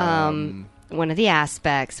 one of the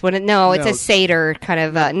aspects. It's a satyr kind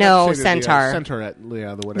of... centaur.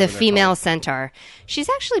 The female centaur. She's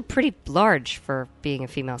actually pretty large for being a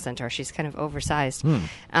female centaur. She's kind of oversized.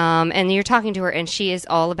 And you're talking to her, and she is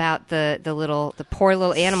all about the poor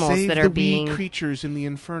little animals that are being... creatures in the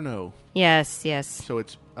inferno. Yes. So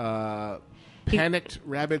it's panicked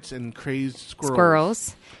rabbits and crazed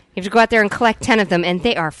squirrels. You have to go out there and collect 10 of them, and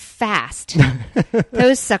they are fast.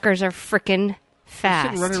 Those suckers are freaking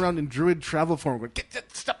fast. Running around in druid travel form going, get.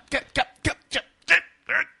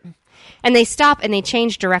 And they stop and they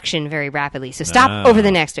change direction very rapidly. So stop over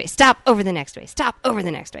the next way, stop over the next way, stop over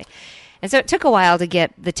the next way. And so it took a while to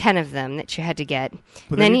get the 10 of them that you had to get.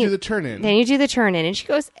 But then you do the turn-in. Then you do the turn-in. And she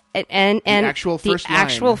goes, and the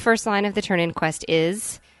actual first line of the turn-in quest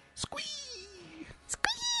is... Squee!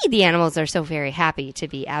 Squee! The animals are so very happy to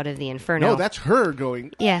be out of the inferno. No, that's her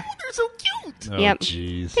going, yeah. They're so cute! Oh, yep.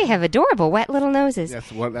 jeez. They have adorable wet little noses.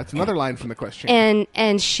 That's another line from the quest chain.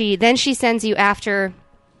 And she sends you after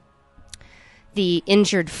the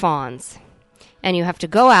injured fawns. And you have to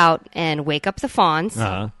go out and wake up the fawns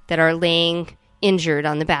that are laying injured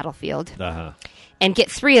on the battlefield. And get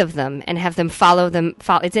 3 of them and have them follow them.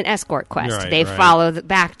 It's an escort quest. Right, they right. follow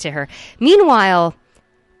back to her. Meanwhile,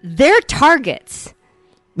 they're targets.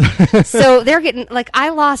 So they're getting, like, I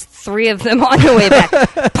lost 3 of them on the way back.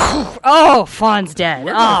 Oh, Fawn's dead.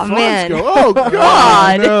 Where'd Oh, my man. fawns go? Oh, God.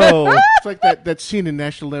 God. No. It's like that scene in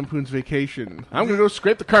National Lampoon's Vacation. I'm going to go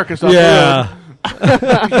scrape the carcass off Yeah.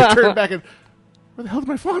 the road. You turn back and... Where the hell did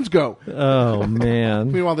my fawns go? Oh,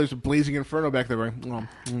 man. Meanwhile, there's a blazing inferno back there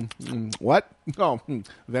going, what? Oh,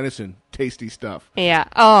 venison. Tasty stuff. Yeah.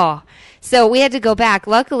 Oh. So we had to go back.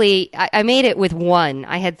 Luckily, I made it with 1.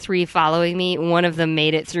 I had 3 following me. One of them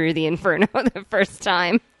made it through the inferno the first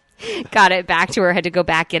time. Got it back to her. Had to go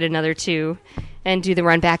back, get another 2, and do the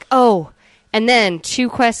run back. Oh. And then 2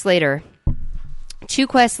 quests later,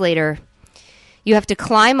 you have to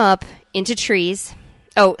climb up into trees.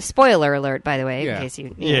 Oh, spoiler alert, by the way, in case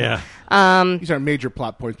you... Yeah. These aren't major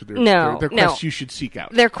plot points, but they're quests you should seek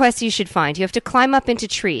out. They're quests you should find. You have to climb up into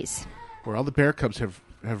trees. Where all the bear cubs have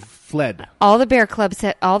fled. All the bear cubs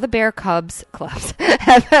have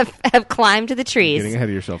climbed to the trees. Getting ahead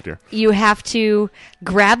of yourself, dear. You have to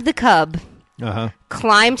grab the cub,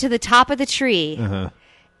 climb to the top of the tree,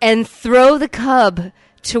 and throw the cub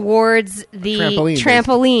towards the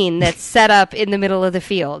trampoline that's set up in the middle of the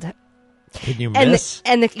field. Can you miss?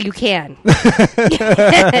 You can.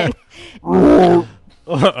 and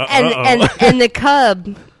the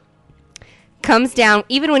cub comes down.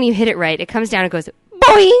 Even when you hit it right, it comes down and goes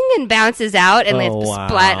boing and bounces out and lands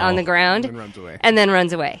splat on the ground and runs away. And then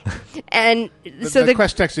runs away. And so the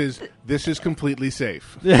quest text is, "This is completely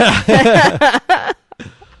safe." Yeah.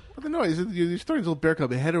 But the noise, you're throwing this little bear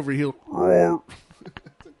cub head over heel.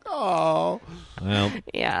 Oh. Well,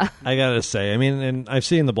 yeah. I gotta say, I mean, and I've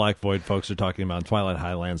seen the Black Void folks are talking about in Twilight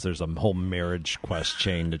Highlands. There's a whole marriage quest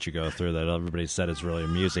chain that you go through that everybody said is really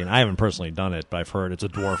amusing. I haven't personally done it, but I've heard it's a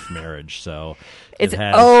dwarf marriage, so it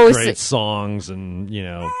has great songs and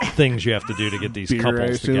things you have to do to get these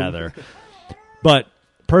couples together. But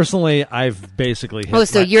personally, I've basically hit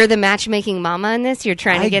so you're the matchmaking mama in this? You're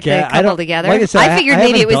trying to get the couple together? Like I said, I figured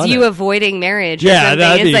maybe it was you avoiding marriage or something.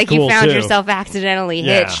 That'd it's like cool you found too. yourself accidentally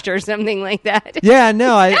hitched or something like that. Yeah,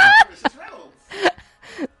 no, I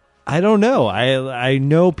don't know. I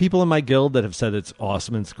know people in my guild that have said it's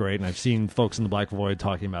awesome and it's great, and I've seen folks in the Black Void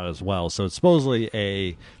talking about it as well. So it's supposedly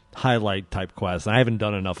a highlight type quest. And I haven't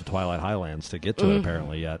done enough of Twilight Highlands to get to it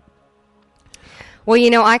apparently yet. Well,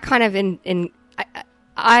 I kind of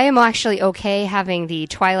I am actually okay having the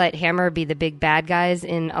Twilight Hammer be the big bad guys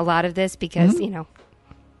in a lot of this because,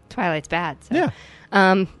 Twilight's bad. So.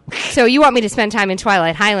 Yeah. So you want me to spend time in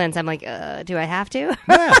Twilight Highlands? I'm like, do I have to?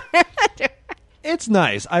 Yeah. It's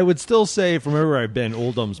nice. I would still say from everywhere I've been,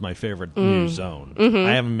 Uldum's my favorite new zone. Mm-hmm.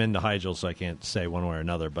 I haven't been to Hyjal, so I can't say one way or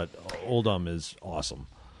another, but Uldum is awesome.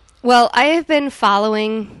 Well, I have been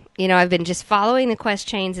following, I've been just following the quest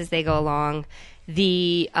chains as they go along.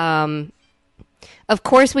 Of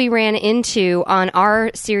course, we ran into, on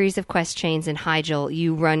our series of quest chains in Hyjal,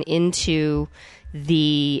 you run into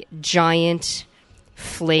the giant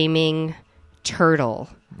flaming turtle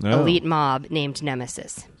elite mob named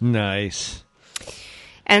Nemesis. Nice.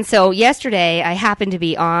 And so yesterday, I happened to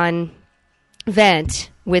be on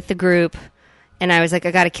Vent with the group, and I was like,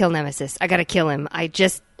 I gotta kill Nemesis. I gotta kill him.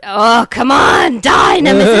 Come on, die,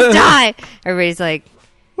 Nemesis, die! Everybody's like,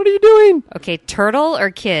 what are you doing? Okay, turtle or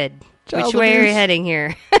kid? Which way are you heading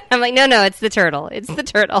here? I'm like, no, it's the turtle. It's the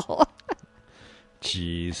turtle.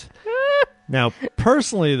 Jeez. Now,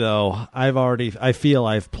 personally, though, I feel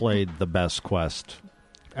I've played the best quest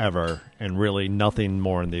ever, and really nothing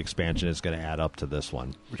more in the expansion is going to add up to this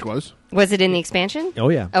one. Which was? Was it in the expansion? Oh,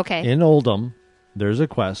 yeah. Okay. In Uldum, there's a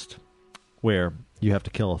quest where you have to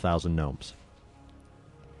kill 1,000 gnomes.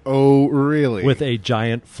 Oh, really? With a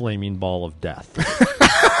giant flaming ball of death.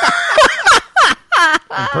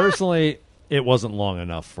 And personally, it wasn't long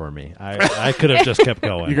enough for me. I could have just kept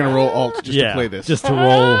going. You're going to roll alt just to play this. Just to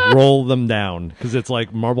roll them down, because it's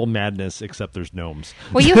like Marble Madness, except there's gnomes.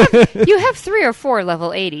 Well, you have 3 or 4 level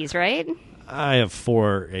 80s, right? I have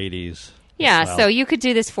 4 80s. Yeah, Well. so you could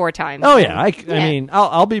do this 4 times. Oh yeah, I Yeah. mean,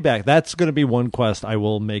 I'll be back. That's going to be one quest. I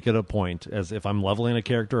will make it a point as if I'm leveling a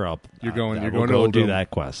character up. You're going I will to go do Oldham.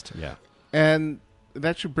 that quest. Yeah. And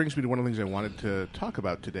that brings me to one of the things I wanted to talk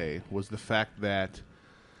about today was the fact that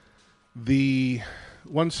the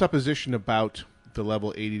one supposition about the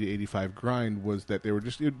level 80 to 85 grind was that it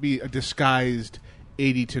would be a disguised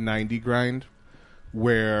 80 to 90 grind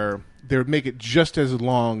where they would make it just as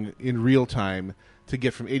long in real time to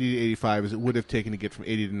get from 80 to 85 as it would have taken to get from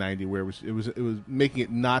 80 to 90, where it was making it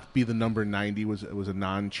not be the number 90 was a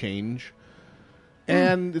non-change.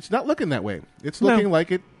 And it's not looking that way. It's looking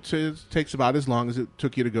like it takes about as long as it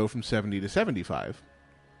took you to go from 70 to 75.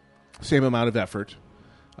 Same amount of effort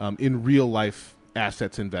in real life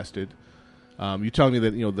assets invested. You're telling me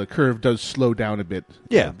that the curve does slow down a bit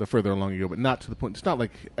the further along you go, but not to the point. It's not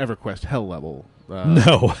like EverQuest Hell level.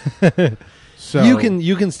 No. So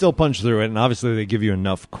you can still punch through it, and obviously they give you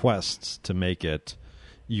enough quests to make it.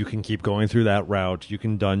 You can keep going through that route. You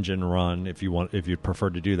can dungeon run if you prefer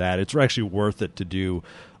to do that. It's actually worth it to do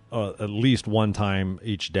at least one time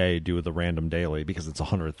each day. Do the random daily because it's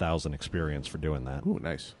 100,000 experience for doing that. Ooh,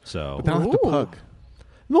 nice. So, but don't have to pug.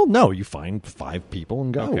 Well, no, you find 5 people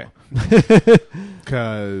and go. Okay.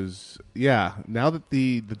 Because now that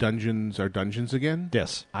the dungeons are dungeons again,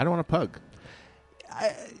 yes, I don't want to pug.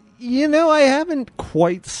 I haven't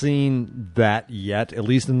quite seen that yet, at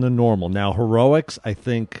least in the normal. Now, heroics, I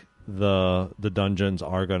think the dungeons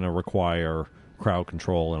are going to require crowd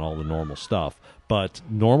control and all the normal stuff. But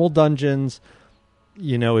normal dungeons,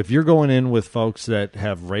 if you're going in with folks that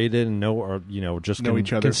have raided and just know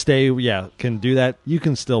each other, can do that, you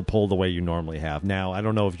can still pull the way you normally have. Now, I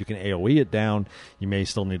don't know if you can AoE it down. You may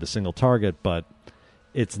still need a single target, but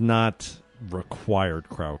it's not required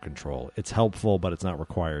crowd control. It's helpful, but it's not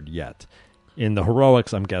required yet. In the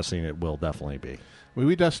heroics, I'm guessing it will definitely be.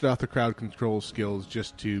 We dusted off the crowd control skills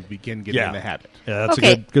just to begin getting in the habit. Yeah, that's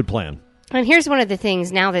a good plan. And here's one of the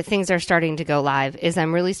things, now that things are starting to go live, is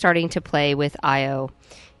I'm really starting to play with IO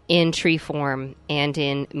in tree form and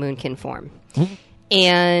in Moonkin form. Mm-hmm.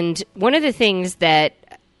 And one of the things that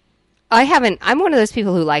I'm one of those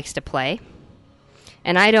people who likes to play.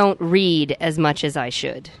 And I don't read as much as I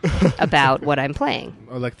should about what I'm playing.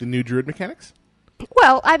 Like the new druid mechanics?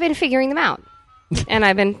 Well, I've been figuring them out. And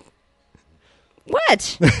I've been...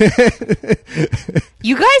 What?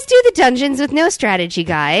 You guys do the dungeons with no strategy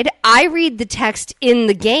guide. I read the text in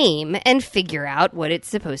the game and figure out what it's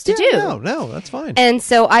supposed to do. No, that's fine. And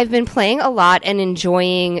so I've been playing a lot and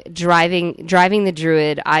enjoying driving the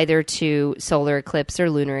druid either to solar eclipse or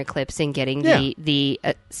lunar eclipse and getting the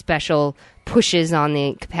special pushes on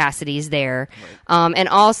the capacities there. Right. And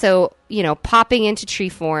also, popping into tree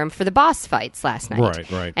form for the boss fights last night.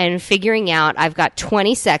 Right. And figuring out I've got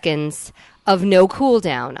 20 seconds of no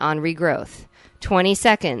cooldown on regrowth, 20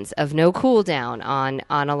 seconds of no cooldown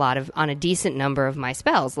on a decent number of my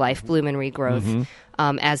spells, life, bloom, and regrowth,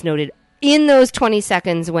 as noted in those 20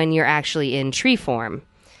 seconds when you're actually in tree form,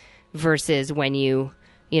 versus when you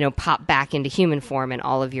pop back into human form and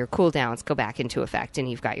all of your cooldowns go back into effect, and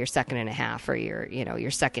you've got your second and a half or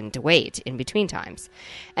your second to wait in between times.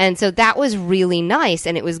 And so that was really nice,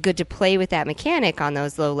 and it was good to play with that mechanic on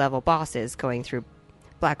those low level bosses going through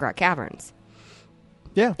Blackrock Caverns.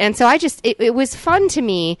 Yeah. And so it was fun to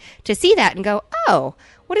me to see that and go, oh,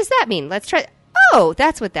 what does that mean? Let's try. Oh,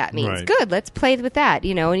 that's what that means. Right. Good. Let's play with that,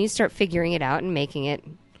 and you start figuring it out and making it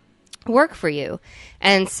work for you.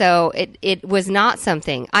 And so it was not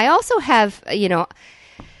something. I also have,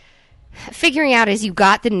 figuring out as you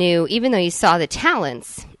got the new, even though you saw the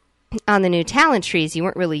talents on the new talent trees, you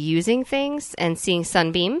weren't really using things, and seeing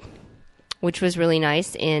Sunbeam, which was really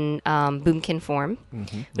nice in Boomkin form,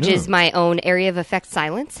 which is my own area of effect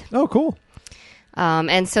silence. Oh, cool.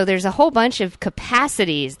 And so there's a whole bunch of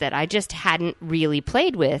capacities that I just hadn't really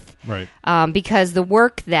played with, right? Because the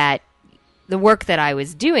work that I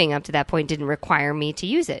was doing up to that point didn't require me to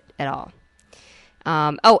use it at all.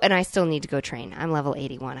 And I still need to go train. I'm level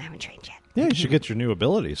 81. I haven't trained yet. Yeah, you should get your new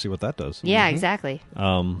ability, see what that does. Yeah, exactly.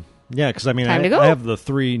 Because I have the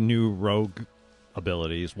 3 new rogue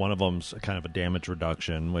abilities. One of them's kind of a damage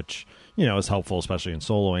reduction, which is helpful, especially in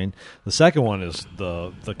soloing. The second one is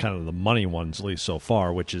the kind of the money ones, at least so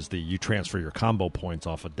far, which is you transfer your combo points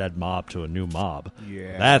off a dead mob to a new mob.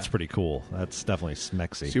 Yeah, that's pretty cool. That's definitely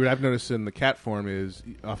smexy. See, what I've noticed in the cat form is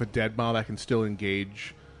off a dead mob, I can still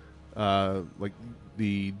engage, like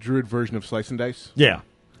the druid version of Slice and Dice. Yeah.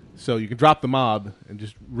 So you can drop the mob and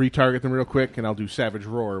just retarget them real quick, and I'll do Savage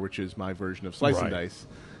Roar, which is my version of Slice and Dice.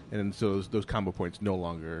 And so those combo points no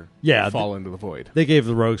longer fall into the void. They gave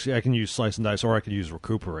the rogues, I can use Slice and Dice, or I can use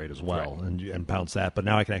Recuperate as well, and bounce that. But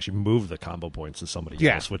now I can actually move the combo points to somebody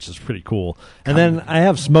else, which is pretty cool. And then I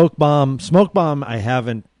have Smoke Bomb. Smoke Bomb, I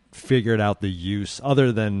haven't figured out the use,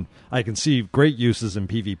 other than I can see great uses in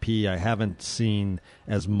PvP. I haven't seen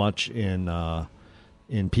as much in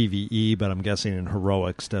PvE, but I'm guessing in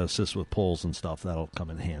Heroics to assist with pulls and stuff, that'll come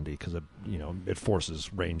in handy because it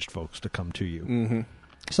forces ranged folks to come to you. Mm-hmm.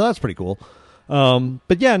 So that's pretty cool.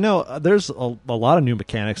 But yeah, no, there's a lot of new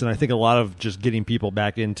mechanics, and I think a lot of just getting people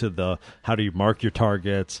back into the how do you mark your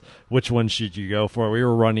targets, which one should you go for. We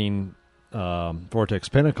were running Vortex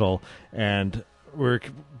Pinnacle, and we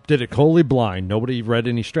did it totally blind. Nobody read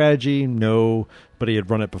any strategy. Nobody had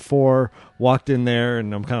run it before. Walked in there,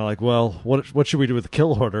 and I'm kind of like, well, what should we do with the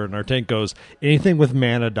kill order? And our tank goes, anything with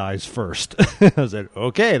mana dies first. I said,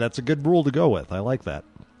 okay, that's a good rule to go with. I like that.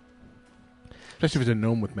 Especially if it's a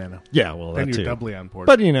gnome with mana. Yeah, well, then that you're too. doubly on board.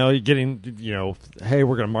 But, you're getting, hey,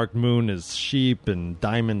 we're going to mark Moon as sheep and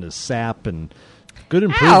Diamond as sap, and good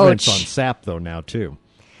improvements on sap, though, now, too.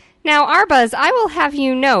 Now, Arbuz, I will have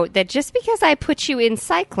you note that just because I put you in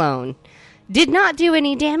Cyclone did not do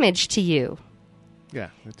any damage to you. Yeah.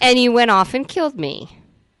 And you went off and killed me.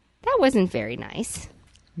 That wasn't very nice.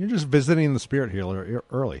 You're just visiting the spirit healer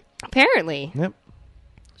early. Apparently. Yep.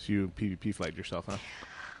 So you PvP flagged yourself, huh?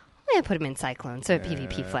 I put him in Cyclone, so it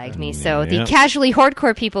PvP flagged me. So the casually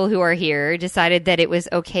hardcore people who are here decided that it was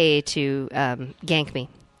okay to gank me.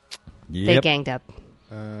 Yep. They ganged up.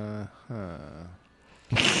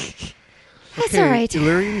 That's all right.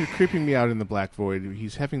 Illyrian, you're creeping me out in the Black Void.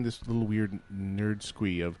 He's having this little weird nerd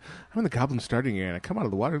squee of, I'm in the Goblin starting area, and I come out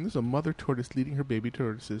of the water, and there's a mother tortoise leading her baby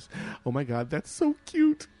tortoises. Oh my god, that's so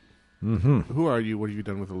cute. Mm-hmm. Who are you? What have you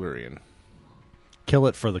done with Illyrian? Kill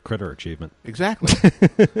it for the critter achievement. Exactly.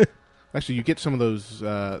 Actually, you get some of those.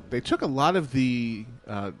 They took a lot of the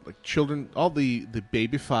children, all the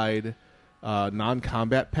babyfied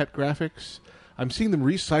non-combat pet graphics. I'm seeing them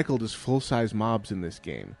recycled as full-size mobs in this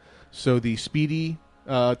game. So the Speedy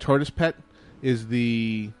tortoise pet is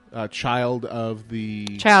the child of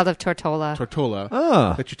Tortola.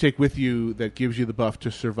 Tortola that you take with you that gives you the buff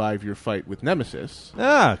to survive your fight with Nemesis.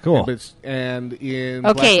 Ah, cool. And in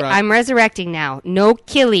okay, Black Rock, I'm resurrecting now. No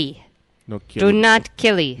killy. No killy. Do not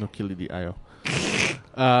killy. No killy the IO.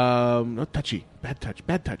 No touchy. Bad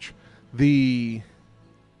touch. The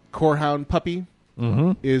Corehound puppy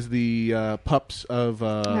is the pups of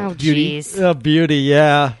Beauty. Jeez. Beauty,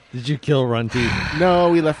 yeah. Did you kill Runty?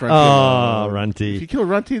 No, we left Runty. Oh, Runty. If you kill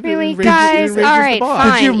Runty, then really, it raises, guys? it raises All right, the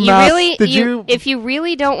boss. fine. If you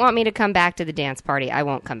really don't want me to come back to the dance party, I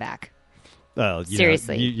won't come back. Well,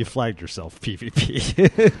 seriously, you flagged yourself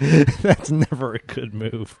PvP. That's never a good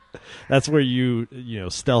move. That's where you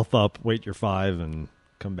stealth up, wait your 5, and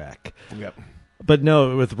come back. Yep. But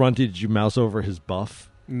no, with Runty, did you mouse over his buff?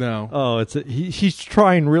 No. Oh, he's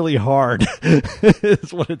trying really hard.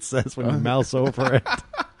 Is what it says when you mouse over it.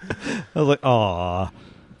 I was like, aw.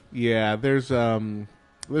 Yeah, there's an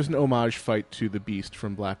homage fight to the Beast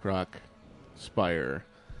from Blackrock Spire,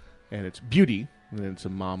 and it's Beauty, and then it's a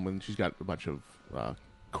mom when she's got a bunch of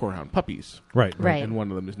Corehound puppies. Right. And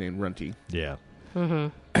one of them is named Runty. Yeah.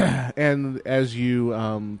 Mm-hmm. And as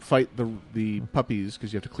you fight the puppies,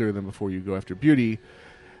 because you have to clear them before you go after Beauty,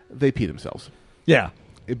 they pee themselves. Yeah.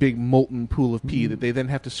 A big molten pool of pee that they then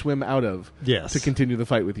have to swim out of to continue the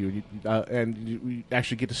fight with you. And you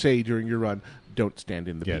actually get to say during your run, don't stand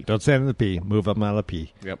in the pee. Don't stand in the pee. Move them out of the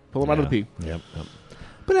pee. Yep. Pull them out of the pee. Yep.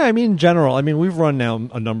 But I mean, in general, we've run now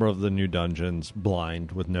a number of the new dungeons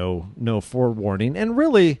blind with no forewarning. And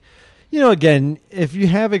really, again, if you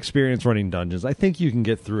have experience running dungeons, I think you can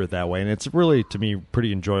get through it that way. And it's really, to me,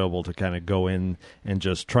 pretty enjoyable to kind of go in and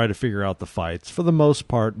just try to figure out the fights. For the most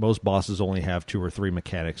part, most bosses only have 2 or 3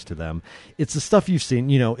 mechanics to them. It's the stuff you've seen.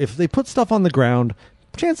 If they put stuff on the ground,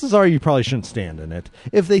 chances are you probably shouldn't stand in it.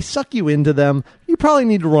 If they suck you into them, you probably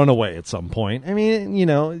need to run away at some point. I mean,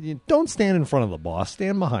 you don't stand in front of the boss.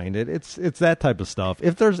 Stand behind it. It's that type of stuff.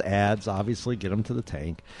 If there's ads, obviously get them to the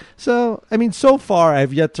tank. So, so far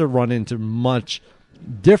I've yet to run into much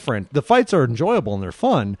different. The fights are enjoyable and they're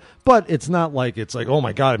fun, but it's not like oh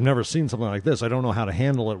my god, I've never seen something like this. I don't know how to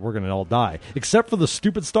handle it. We're going to all die. Except for the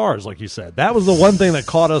stupid stars, like you said. That was the one thing that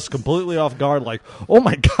caught us completely off guard. Like, oh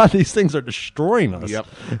my god, these things are destroying us. Yep.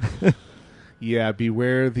 Yeah,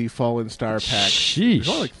 beware the fallen star pack. Sheesh. There's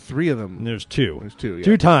only like 3 of them. There's 2. There's 2, yeah.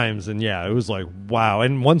 2 times, and yeah, it was like, wow.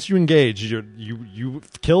 And once you engage, you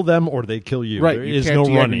kill them or they kill you. Right. There is no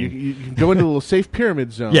running. You can go into a little safe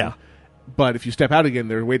pyramid zone. Yeah. But if you step out again,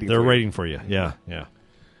 they're waiting for you. They're waiting for you. Yeah, yeah.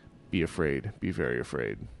 Be afraid. Be very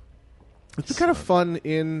afraid. It's kind of fun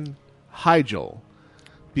in Hyjal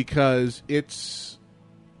because it's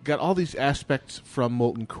got all these aspects from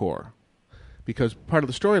Molten Core. Because part of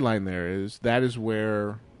the storyline there is that is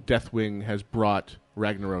where Deathwing has brought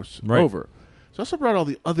Ragnaros over. It's also brought all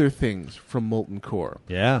the other things from Molten Core.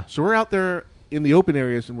 Yeah. So we're out there in the open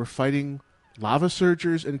areas and we're fighting Lava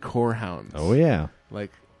Surgers and Core Hounds. Oh, yeah.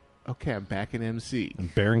 Like, okay, I'm back in MC.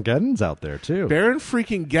 And Baron Geddon's out there, too. Baron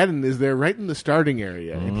freaking Geddon is there right in the starting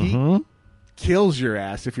area. And he kills your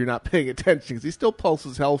ass if you're not paying attention because he still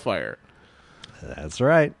pulses Hellfire. That's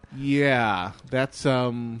right. Yeah. That's,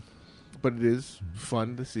 but it is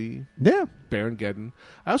fun to see. Yeah. Baron Geddon.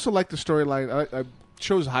 I also like the storyline. I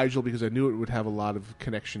chose Hyjal because I knew it would have a lot of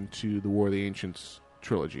connection to the War of the Ancients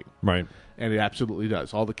trilogy. Right. And it absolutely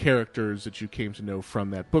does. All the characters that you came to know from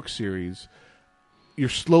that book series, you're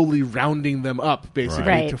slowly rounding them up,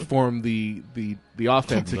 basically, to form the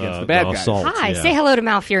offense against the bad guys. Assault, say hello to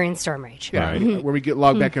Malfurion and Stormrage. Yeah, when we get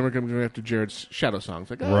logged back in, we're going to go after Jared's Shadow Songs.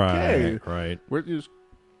 Like, okay. Right.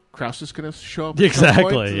 Kraus is going to show up.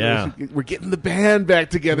 Exactly, yeah. We're getting the band back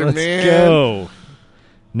together, Let's man. Go.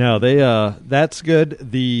 No, that's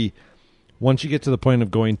good. Once you get to the point of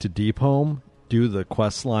going to Deepholm, do the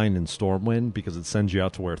quest line in Stormwind because it sends you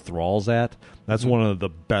out to where Thrall's at. That's one of the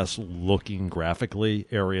best looking graphically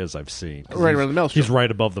areas I've seen. Right around the Maelstrom. He's right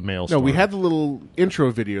above the Maelstrom. No, we had the little intro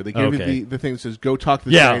video. They gave you the thing that says, go talk to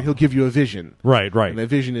this guy and he'll give you a vision. Right. And that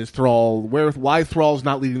vision is Thrall. Why Thrall's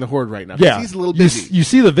not leading the Horde right now. Yeah. He's a little busy. You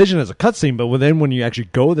see the vision as a cutscene, but then when you actually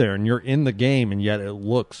go there and you're in the game and yet it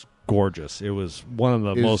looks gorgeous. It was one of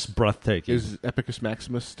the most breathtaking. Is Epicus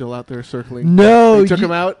Maximus still out there circling? No. They took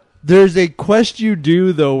him out? There's a quest you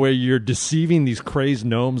do, though, where you're deceiving these crazed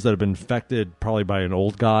gnomes that have been infected probably by an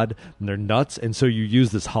old god, and they're nuts, and so you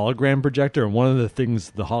use this hologram projector, and one of the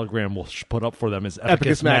things the hologram will put up for them is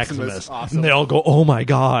Epicus Maximus. Awesome. And they all go, oh my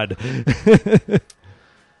god.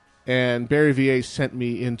 And Barry VA sent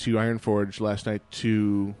me into Ironforge last night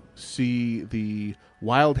to see the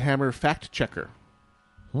Wildhammer Fact Checker.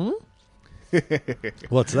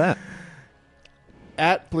 What's that?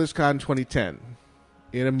 At BlizzCon 2010.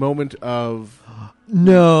 In a moment of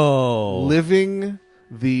living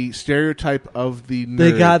the stereotype of the nerd.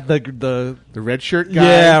 They got the red shirt guy.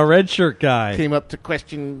 Yeah, red shirt guy. Came up to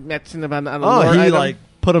question Metzen about an he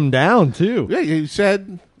put him down, too. Yeah, he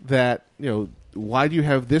said that, why do you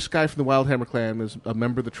have this guy from the Wildhammer clan as a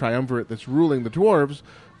member of the Triumvirate that's ruling the dwarves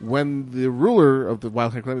when the ruler of the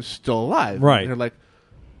Wildhammer clan is still alive? Right. And they're like,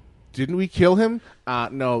 didn't we kill him?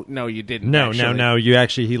 No, you didn't. No. You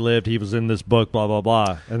actually, he lived. He was in this book. Blah blah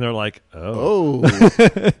blah. And they're like, oh.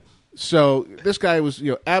 So this guy was,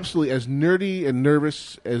 absolutely as nerdy and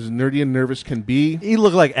nervous can be. He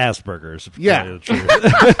looked like Asperger's. Yeah.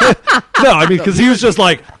 No, I mean, because he was just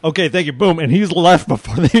like, okay, thank you, boom, and he's left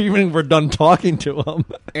before they even were done talking to him.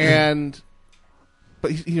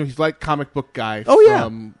 But he's like comic book guy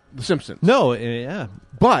from The Simpsons. No, yeah,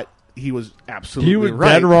 but he was absolutely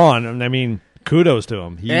dead wrong. I mean, kudos to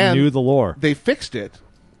him. He knew the lore. They fixed it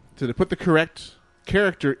to put the correct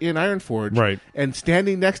character in Ironforge. Right. And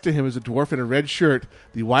standing next to him is a dwarf in a red shirt,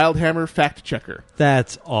 the Wildhammer Fact Checker.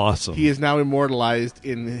 That's awesome. He is now immortalized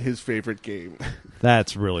in his favorite game.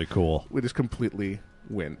 That's really cool. We just completely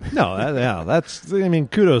win. No, that's, I mean,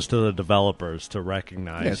 kudos to the developers to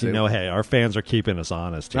recognize, hey, our fans are keeping us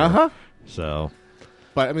honest here. Uh-huh. So...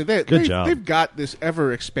 But, I mean, good job. They've got this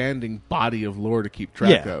ever-expanding body of lore to keep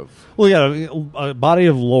track of. Well, yeah, a body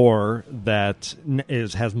of lore that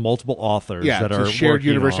has multiple authors that are it's a shared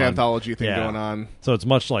universe on. Anthology thing going on. So it's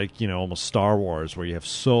much like, almost Star Wars, where you have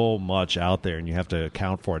so much out there and you have to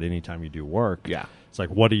account for it anytime you do work. Yeah. It's like,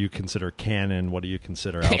 what do you consider canon? What do you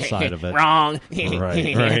consider outside of it? Wrong.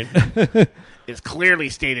 Right. It's clearly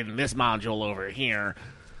stated in this module over here.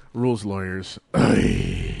 Rules lawyers.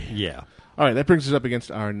 Yeah. All right, that brings us up against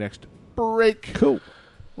our next break. Cool.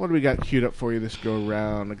 What do we got queued up for you this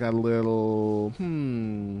go-round? I got a little...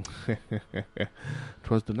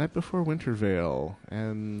 'Twas the Night Before Wintervale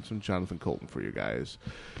and some Jonathan Colton for you guys.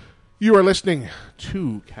 You are listening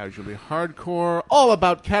to Casually Hardcore, all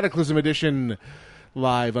about Cataclysm Edition,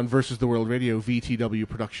 live on Versus the World Radio,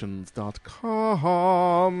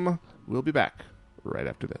 VTWProductions.com. We'll be back right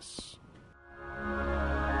after this.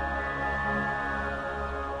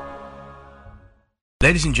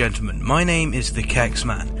 Ladies and gentlemen, my name is the Kex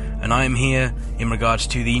Man, and I am here in regards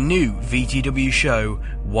to the new VTW show,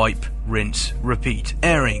 Wipe, Rinse, Repeat,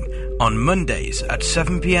 airing on Mondays at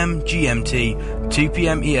 7 PM GMT, 2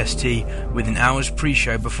 PM EST, with an hour's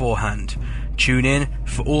pre-show beforehand. Tune in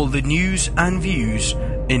for all the news and views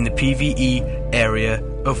in the PvE area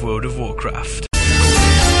of World of Warcraft.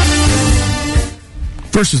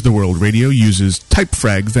 Versus the World Radio uses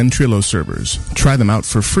Typefrag Ventrilo servers. Try them out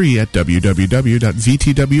for free at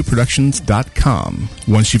www.vtwproductions.com.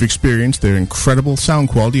 Once you've experienced their incredible sound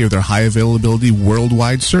quality or their high availability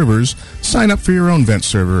worldwide servers, sign up for your own vent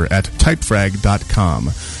server at typefrag.com.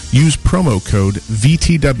 Use promo code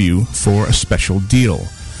VTW for a special deal.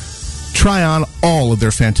 Try on all of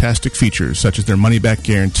their fantastic features, such as their money-back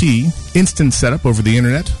guarantee, instant setup over the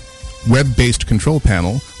internet, web-based control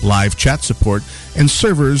panel, live chat support, and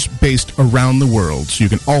servers based around the world, so you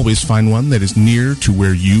can always find one that is near to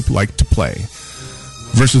where you like to play.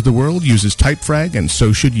 Versus the World uses Typefrag, and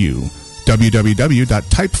so should you.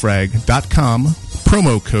 www.typefrag.com,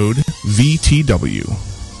 promo code VTW.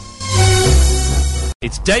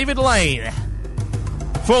 It's David Lane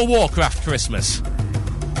for Warcraft Christmas.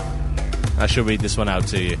 I shall read this one out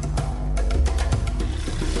to you.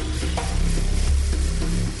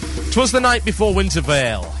 'Twas the night before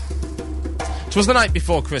Wintervale. 'Twas the night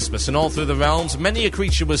before Christmas, and all through the realms many a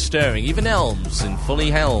creature was stirring, even elves in fully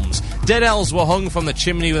helms. Dead elves were hung from the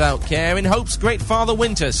chimney without care, in hopes great Father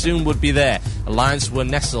Winter soon would be there. Alliance were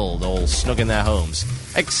nestled, all snug in their homes,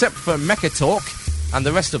 except for Mechatalk and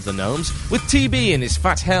the rest of the gnomes, with TB in his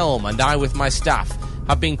fat helm, and I with my staff,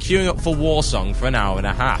 have been queuing up for Warsong for an hour and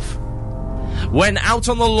a half. When out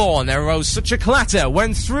on the lawn there arose such a clatter,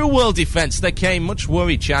 when through world defence there came much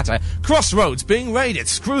worried chatter. Crossroads being raided,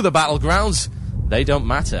 screw the battlegrounds, they don't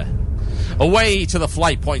matter. Away to the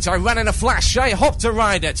flight point I ran in a flash, I hopped a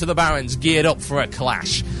rider to the barrens, geared up for a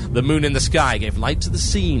clash. The moon in the sky gave light to the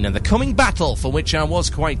scene, and the coming battle for which I was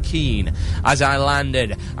quite keen. As I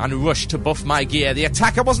landed and rushed to buff my gear, the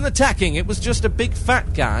attacker wasn't attacking, it was just a big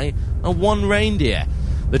fat guy and one reindeer.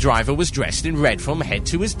 The driver was dressed in red from head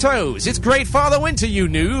to his toes. It's Great Father Winter, you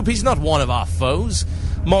noob, he's not one of our foes.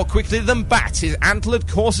 More quickly than bat, his antlered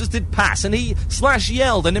coursers did pass, and he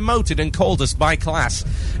 /yelled and emoted and called us by class.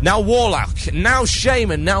 Now Warlock, now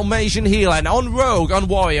Shaman, now Mage and Healer, on Rogue, on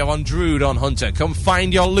Warrior, on Druid, on Hunter, come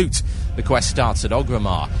find your loot. The quest starts at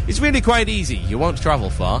Orgrimmar. It's really quite easy, you won't travel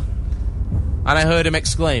far. And I heard him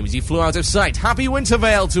exclaim as he flew out of sight, Happy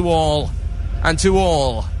Wintervale to all, and to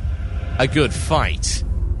all, a good fight.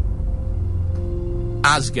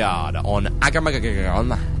 Asgard on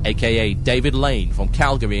Agamagagon, aka David Lane from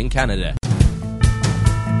Calgary in Canada.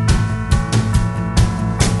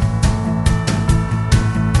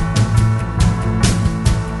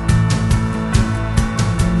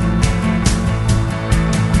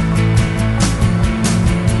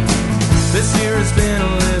 This year has been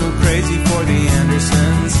a little crazy for the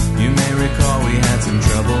Andersons. You may recall we had some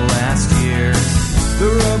trouble last year. The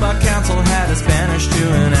Robot Council had us banished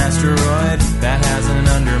to an asteroid. That hasn't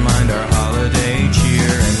undermined our holiday cheer.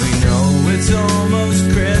 And we know it's almost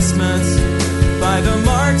Christmas by the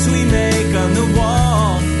marks we make on the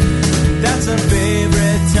wall. That's our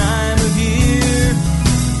favorite time of year.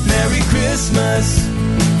 Merry Christmas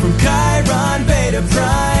from Chiron Beta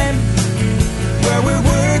Prime, where we're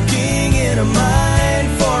working in a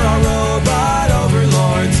mine for our robot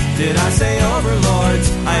overlords. Did I say overlords?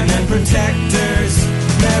 I meant protectors.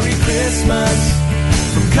 Merry Christmas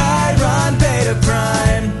from Chiron Beta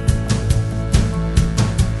Prime.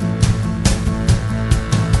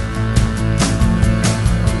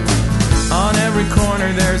 On every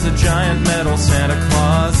corner there's a giant metal Santa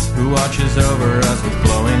Claus who watches over us with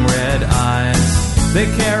glowing red eyes. They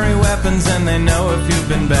carry weapons and they know if you've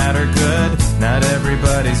been bad or good. Not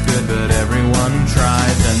everybody's good, but everyone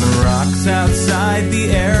tries. And the rocks outside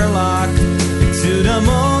the airlock exude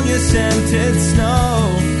ammonia-scented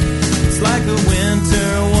snow. It's like a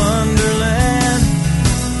winter wonderland.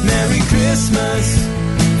 Merry Christmas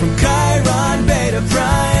from Chiron Beta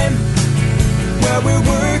Prime, where we're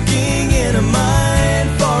working in a mine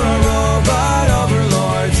for our robot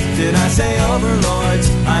overlords. Did I say overlords?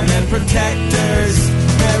 I meant protectors.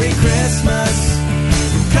 Merry Christmas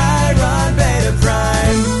from Chiron Beta Prime.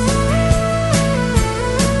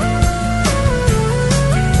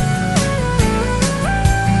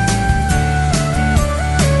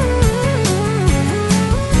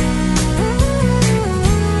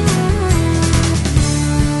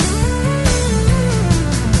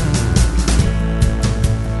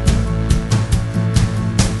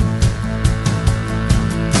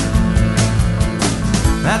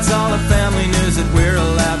 That's all the family news that we're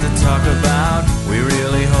allowed to talk about. We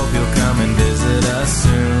really hope you'll come and visit us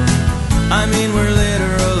soon. I mean, we're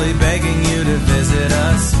literally begging you to visit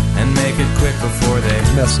us, and make it quick before they...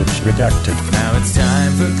 Message redacted. Now it's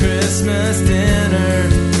time for Christmas dinner.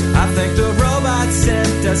 I think the robot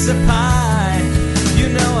sent us a pie. You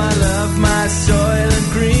know I love my Soylent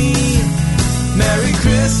Green. Merry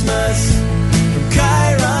Christmas from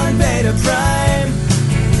Chiron Beta Prime,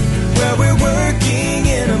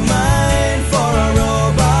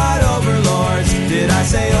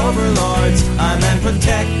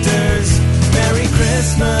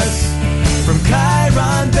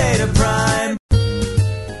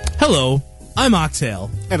 Hello, I'm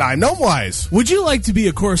Oxtail. And I'm Gnomewise. Would you like to be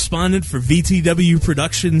a correspondent for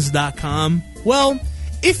VTWProductions.com? Well,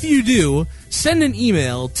 if you do, send an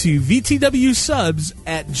email to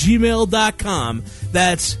VTWSubs@gmail.com.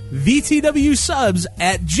 That's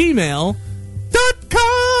VTWSubs@gmail.com.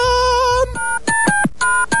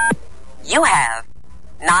 You have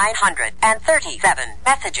 937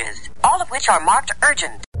 messages, all of which are marked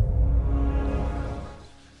urgent.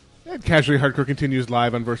 And Casually Hardcore continues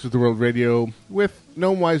live on Versus the World Radio with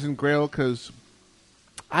Gnomewise and Grail, because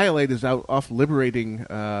Iolate is out off liberating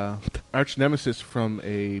Arch Nemesis from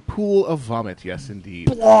a pool of vomit. Yes,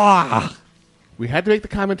 indeed. Blah. We had to make the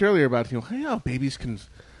comment earlier about, hey, how babies can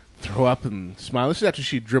throw up and smile. This is after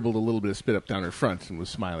she dribbled a little bit of spit up down her front and was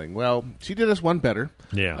smiling. Well, she did us one better.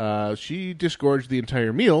 Yeah. She disgorged the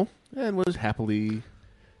entire meal and was happily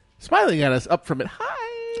smiling at us up from it.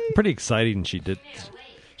 Hi! Pretty exciting she did.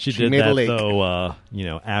 She did made a that, lake. though,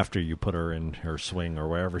 after you put her in her swing or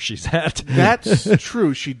wherever she's at. That's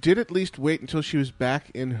true. She did at least wait until she was back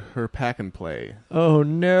in her pack and play. Oh,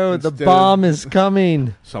 no, the Instead bomb of- is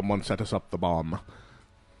coming. Someone set us up the bomb.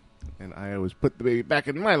 And I always put the baby back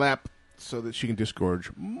in my lap so that she can disgorge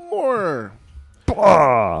more.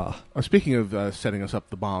 Speaking of setting us up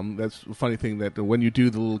the bomb, that's a funny thing that when you do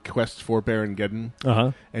the little quests for Baron Geddon,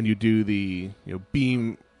 and you do the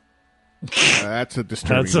beam... that's a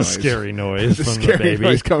disturbing That's a noise. scary noise It's a from the scary baby.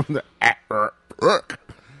 noise coming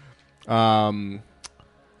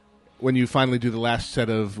when you finally do the last set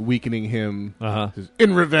of weakening him, it says,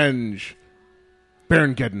 in revenge,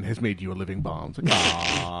 Baron Geddon has made you a living bomb. It's like,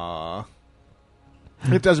 aww.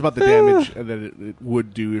 It does about the damage that it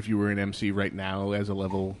would do if you were an MC right now as a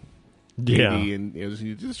level 80, Yeah. and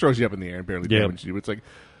it just throws you up in the air and barely Yep. damages you. It's like,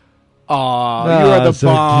 aw, you are the so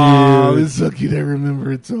bomb. cute. It's so cute. I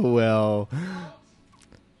remember it so well.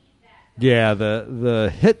 Yeah,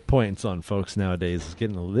 the hit points on folks nowadays is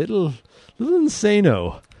getting a little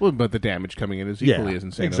insano. Well, but the damage coming in is equally as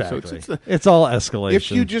insane. Exactly. So it's all escalation.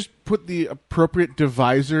 If you just put the appropriate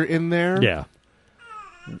divisor in there, Yeah.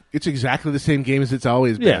 it's exactly the same game as it's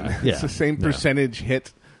always been. Yeah, yeah, It's the same yeah. percentage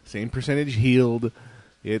hit, same percentage healed.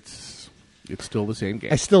 It's still the same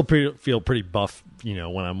game. I still feel pretty buff,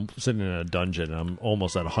 when I'm sitting in a dungeon and I'm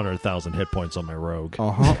almost at 100,000 hit points on my rogue.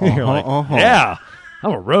 You're like, yeah,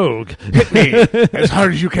 I'm a rogue. Hit me as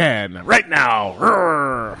hard as you can right now.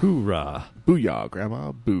 Roar. Hoorah. Booyah,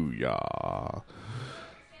 Grandma. Booyah.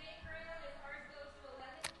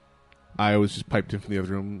 I was just piped in from the other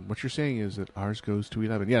room. What you're saying is that ours goes to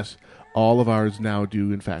 11. Yes, all of ours now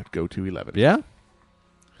do, in fact, go to 11. Yeah?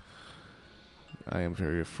 I am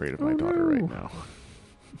very afraid of my daughter right now.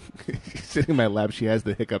 She's sitting in my lap. She has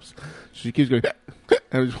the hiccups. She keeps going.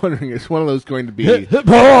 I was wondering, is one of those going to be the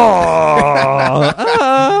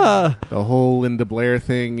whole Linda Blair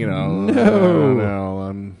thing? No,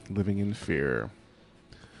 I'm living in fear.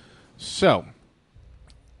 So,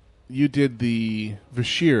 you did the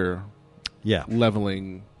Vashir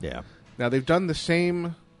leveling. Yeah. Now, they've done the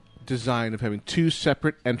same design of having two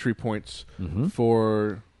separate entry points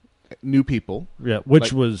for new people. Yeah,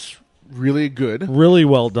 which was really good. Really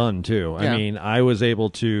well done, too. Yeah. I mean, I was able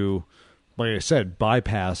to, like I said,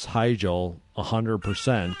 bypass Hyjal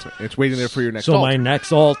 100%. It's waiting there for your next so alt. my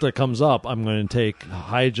next alt that comes up, I'm going to take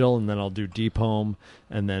Hyjal, and then I'll do Deep Home,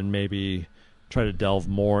 and then maybe try to delve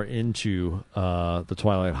more into the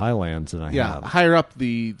Twilight Highlands than I have. Higher up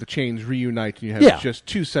the chains reunite, and you have just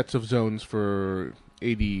two sets of zones for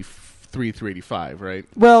 83 through 85, right?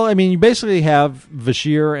 Well, I mean, you basically have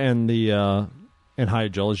Vashir and the and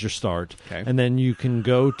Hyjal as your start, Okay. and then you can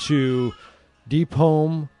go to Deep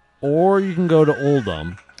Home or you can go to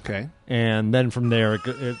Oldham. Okay. And then from there,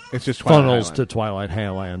 it's just Twilight funnels Highlands. to Twilight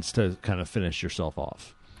Highlands to kind of finish yourself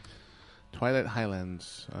off. Twilight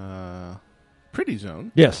Highlands, pretty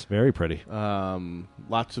zone. Yes, very pretty.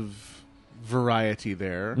 Lots of variety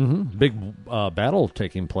there. Big battle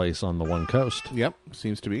taking place on the one coast. Yep,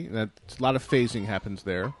 seems to be. A lot of phasing happens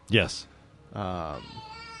there. Yes.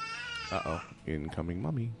 Uh-oh. Incoming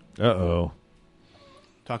mummy. Uh-oh.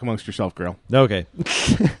 Talk amongst yourself, girl. Okay.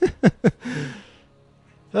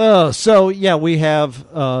 So, yeah, we have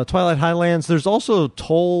Twilight Highlands. There's also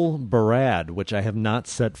Tol Barad, which I have not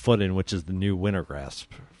set foot in, which is the new Wintergrasp.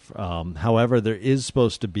 However, there is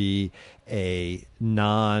supposed to be a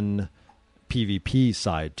non-PvP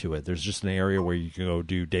side to it. There's just an area where you can go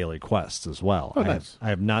do daily quests as well. Oh, nice. I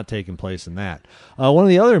have not taken place in that. One of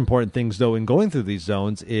the other important things, though, in going through these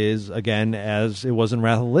zones is, again, as it was in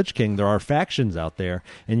Wrath of the Lich King, there are factions out there,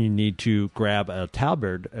 and you need to grab a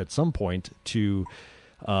tabard at some point to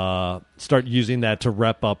start using that to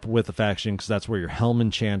rep up with the faction, because that's where your helm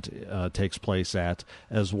enchant takes place at,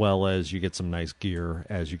 as well as you get some nice gear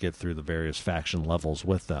as you get through the various faction levels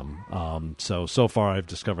with them. So far I've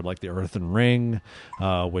discovered like the Earthen Ring,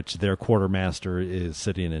 which their quartermaster is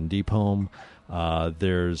sitting in Deepholm.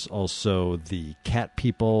 There's also the Cat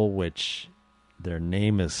People, which their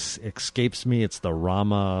name escapes me. It's the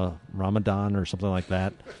Ramadan or something like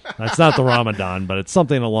that. It's not the Ramadan, but it's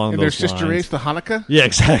something along and those their lines. sister race, the Hanukkah? Yeah,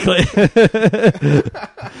 exactly.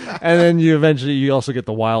 And then you also get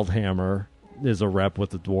the Wild Hammer is a rep with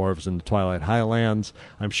the dwarves in the Twilight Highlands.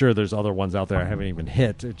 I'm sure there's other ones out there I haven't even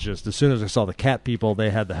hit. It's just as soon as I saw the Cat People, they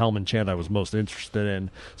had the helm enchant I was most interested in,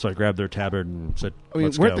 so I grabbed their tabard and said,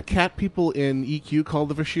 let's weren't go. the Cat People in EQ called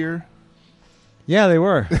the Vashir? Yeah, they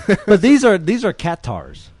were. But these are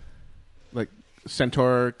Cattars. Like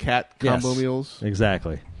Centaur cat combo Yes, mules?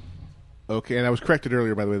 Exactly. Okay, and I was corrected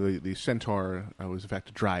earlier, by the way, the Centaur was in fact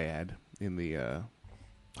a Dryad in the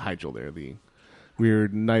Hyjal there, the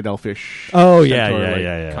weird night elfish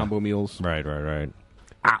yeah. combo mules. Right.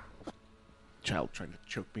 Ah! Child trying to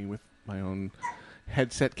choke me with my own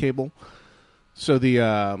headset cable. So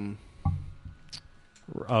the...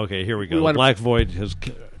 Okay, here we go. Black Void has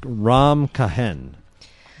Ram Kahen.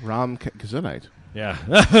 Gesundheit.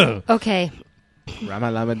 Yeah. Okay.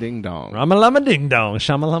 Ramalama Ding Dong. Ramalama Ding Dong.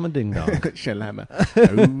 Shamalama Ding Dong. Shalama.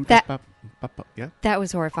 Yeah. That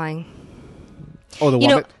was horrifying. Oh, the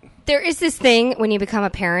Womit? There is this thing when you become a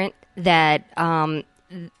parent that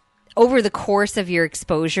over the course of your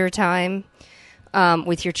exposure time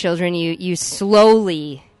with your children, you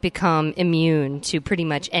slowly become immune to pretty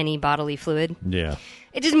much any bodily fluid. Yeah.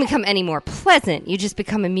 It doesn't become any more pleasant. You just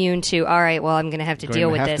become immune to, all right, well, I'm going to have to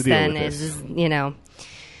deal with this then.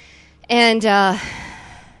 And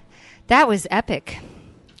that was epic.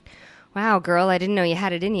 Wow, girl, I didn't know you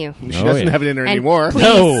had it in you. She doesn't have it in her anymore.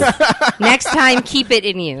 Please, next time, keep it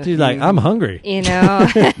in you. She's like, I'm hungry. You know?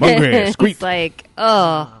 Hungry, squeak. It's like,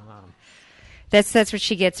 oh. That's what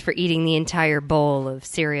she gets for eating the entire bowl of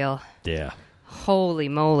cereal. Yeah. Holy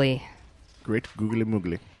moly. Great googly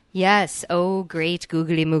moogly. Yes. Oh, great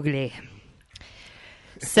googly moogly.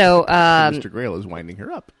 So, Mr. Grail is winding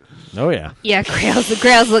her up. Oh, yeah. Yeah,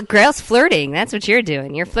 Grail's flirting. That's what you're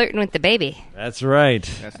doing. You're flirting with the baby. That's right.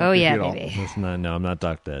 Oh, yeah, baby. No, I'm not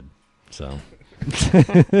Doc Dead. So.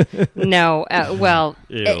 No. Well,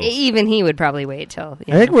 Ew. Even he would probably wait till.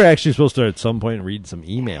 I think we're actually supposed to, at some point, read some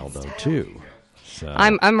email, though, too. So.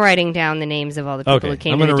 I'm writing down the names of all the people who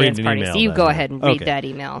came to the dance party. So you go ahead and read that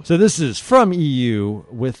email. So this is from EU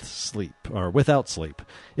with sleep, or without sleep.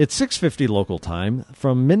 It's 6:50 local time.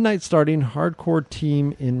 From midnight starting, hardcore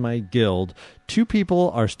team in my guild. 2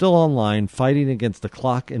 people are still online fighting against the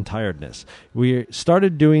clock and tiredness. We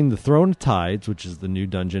started doing the Throne of Tides, which is the new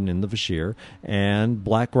dungeon in the Vashir, and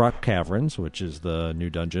Black Rock Caverns, which is the new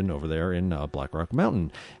dungeon over there in Black Rock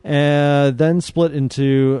Mountain. Then split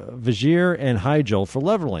into Vashir and Hyjal for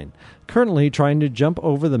leveling. Currently trying to jump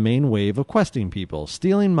over the main wave of questing people.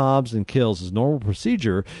 Stealing mobs and kills is normal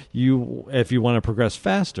procedure if you want to progress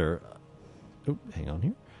faster. Oh, hang on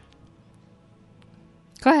here.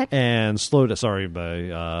 Go ahead. And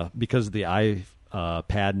because the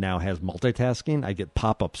iPad now has multitasking, I get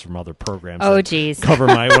pop-ups from other programs. Oh, geez. Cover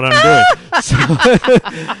what I'm doing. So,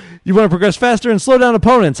 you want to progress faster and slow down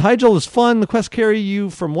opponents. Hyjal is fun. The quests carry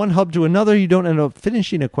you from one hub to another. You don't end up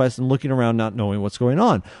finishing a quest and looking around not knowing what's going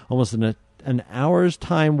on. Almost an hour's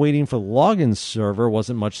time waiting for the login server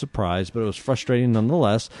wasn't much surprise, but it was frustrating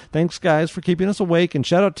nonetheless. Thanks, guys, for keeping us awake, and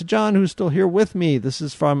shout out to John, who's still here with me. This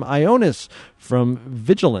is from Ionis from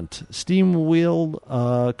Vigilant, Steam-Wheeled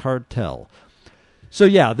Cartel. So,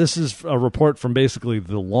 yeah, this is a report from basically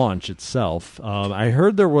the launch itself. I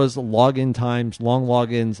heard there was login times, long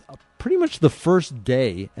logins, pretty much the first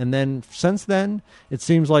day, and then since then, it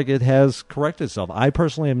seems like it has corrected itself. I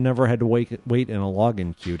personally have never had to wait in a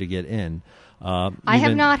login queue to get in. I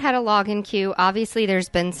have not had a login queue. Obviously, there's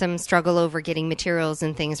been some struggle over getting materials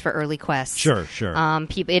and things for early quests. Sure.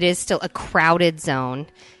 It is still a crowded zone,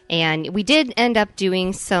 and we did end up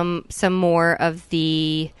doing some more of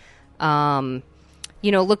the,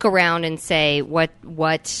 look around and say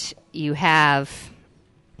what you have.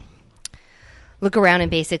 Look around and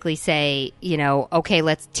basically say, okay,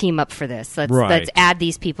 let's team up for this. Let's add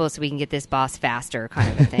these people so we can get this boss faster,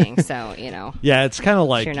 kind of a thing. So, yeah, it's kind of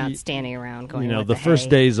like you're not standing around going. The first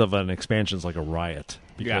days of an expansion is like a riot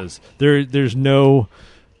because there's no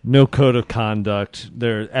code of conduct.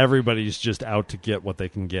 Everybody's just out to get what they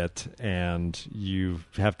can get, and you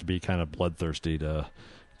have to be kind of bloodthirsty to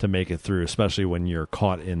to make it through, especially when you're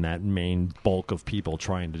caught in that main bulk of people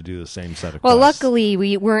trying to do the same set of Well, quests. luckily,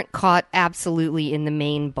 we weren't caught absolutely in the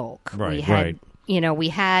main bulk. Right, we had, right. We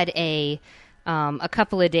had a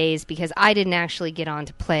couple of days because I didn't actually get on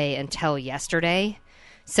to play until yesterday.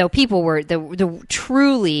 So people were the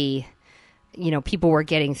truly, people were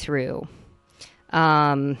getting through.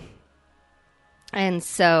 And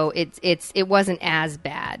so it wasn't as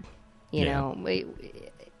bad,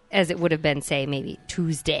 as it would have been, say, maybe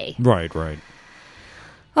Tuesday. Right.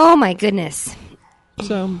 Oh my goodness.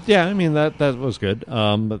 So yeah, I mean that was good.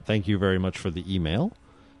 But thank you very much for the email.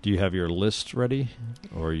 Do you have your list ready,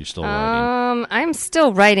 or are you still writing? I'm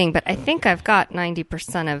still writing, but I think I've got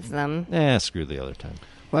 90% of them. Screw the other 10.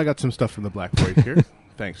 Well, I got some stuff from the Black Void here.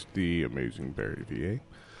 Thanks, the amazing Barry VA.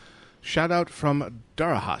 Shout out from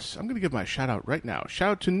Darahas. I'm going to give my shout out right now. Shout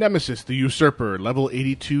out to Nemesis, the Usurper, level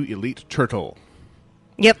 82 Elite Turtle.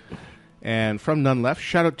 Yep. And from None Left,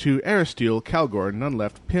 shout out to Aristeel, Calgor, None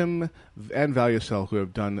Left, Pim, and Valucell, who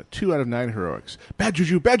have done 2 out of 9 heroics. Bad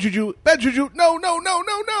juju, bad juju, bad juju, no.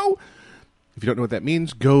 If you don't know what that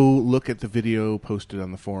means, go look at the video posted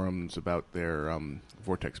on the forums about their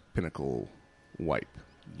Vortex Pinnacle wipe.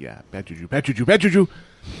 Yeah, bad juju, bad juju, bad juju.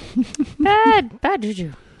 Bad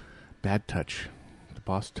juju. Bad touch. The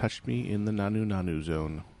boss touched me in the Nanu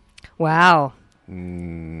zone. Wow.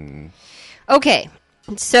 Okay.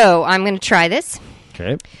 So I'm going to try this.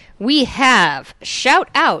 Okay. We have shout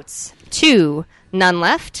outs to None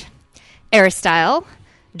Left, Aristyle,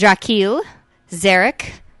 Drakil,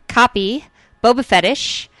 Zarek, Copy, Boba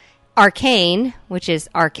Fetish, Arcane, which is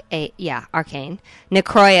Arcane,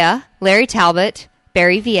 Necroya, Larry Talbot,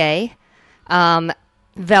 Barry VA,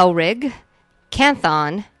 Velrig,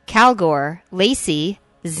 Canthon, Calgor, Lacey,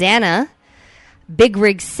 Xana, Big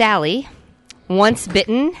Rig Sally, Once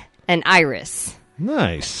Bitten, and Iris.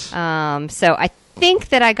 Nice. So I think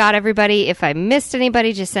that I got everybody. If I missed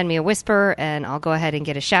anybody, just send me a whisper, and I'll go ahead and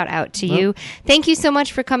get a shout out to you. Thank you so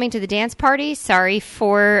much for coming to the dance party. Sorry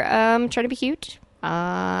for trying to be cute.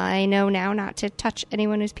 I know now not to touch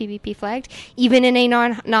anyone who's PvP flagged, even in a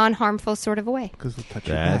non-harmful sort of a way.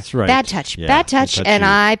 That's right. Bad touch, Yeah, bad touch, touch and you.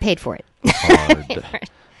 I paid for it. Hard.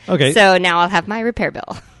 Okay. So now I'll have my repair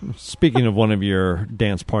bill. Speaking of one of your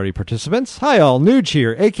dance party participants, hi all, Nuge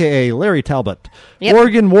here, a.k.a. Larry Talbot. Yep.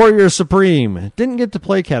 Oregon Warrior Supreme. Didn't get to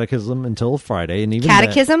play Catechism until Friday. And even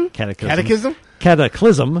Catechism? Catechism?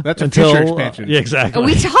 Cataclysm. That's a until, future expansion. Yeah, exactly. Oh,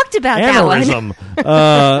 we talked about Aneurysm.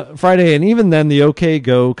 that one. Friday, and even then, the OK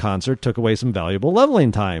Go concert took away some valuable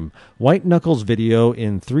leveling time. White Knuckles video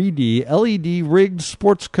in 3D, LED-rigged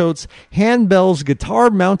sports coats, handbells,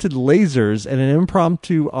 guitar-mounted lasers, and an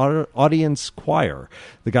impromptu audience choir.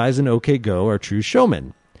 The guys in OK Go are true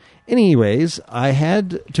showmen. Anyways, I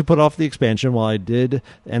had to put off the expansion while I did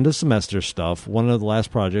end of semester stuff, one of the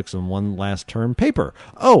last projects and one last term paper.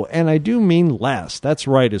 Oh, and I do mean last. That's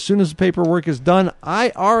right. As soon as the paperwork is done,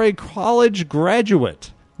 I are a college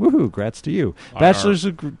graduate. Woohoo, grats to you. Bachelor's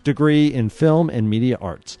degree in film and media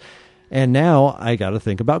arts. And now I got to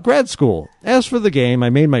think about grad school. As for the game, I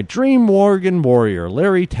made my dream Oregon Warrior,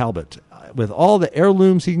 Larry Talbot, with all the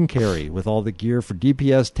heirlooms he can carry, with all the gear for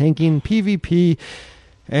DPS, tanking, PvP,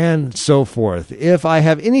 and so forth. If I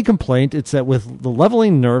have any complaint, it's that with the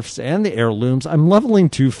leveling nerfs and the heirlooms, I'm leveling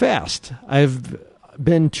too fast. I've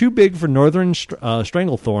been too big for Northern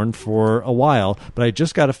Stranglethorn for a while, but I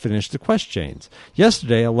just got to finish the quest chains.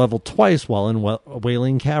 Yesterday, I leveled twice while in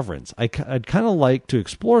Wailing Caverns. I'd kind of like to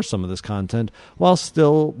explore some of this content while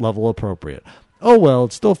still level appropriate. Oh well,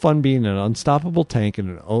 it's still fun being an unstoppable tank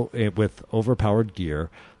with overpowered gear.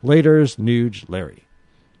 Laters, Nuge, Larry.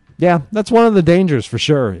 Yeah, that's one of the dangers for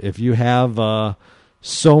sure. If you have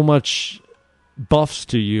so much buffs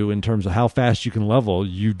to you in terms of how fast you can level,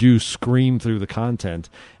 you do scream through the content,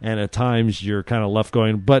 and at times you're kind of left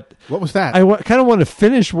going, but what was that? I kind of want to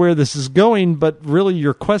finish where this is going, but really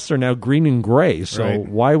your quests are now green and gray, so Right.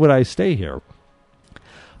 why would I stay here?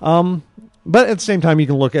 But at the same time, you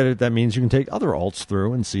can look at it. That means you can take other alts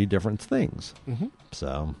through and see different things. Mm-hmm.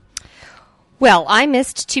 So, Well, I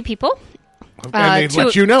missed two people. And they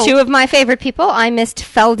let you know. Two of my favorite people. I missed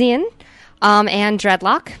Feldian and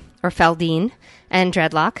Dreadlock, or Feldine and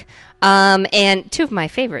Dreadlock, and two of my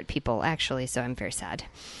favorite people, actually, so I'm very sad.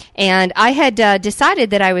 And I had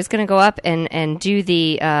decided that I was going to go up and do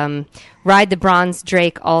the ride the Bronze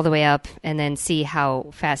Drake all the way up and then see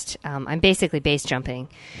how fast I'm basically base jumping.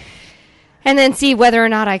 And then see whether or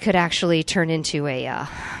not I could actually turn into a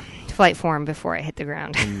flight form before I hit the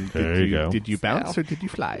ground. There you go. Did you bounce or did you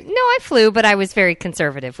fly? No, I flew, but I was very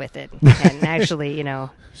conservative with it. And actually,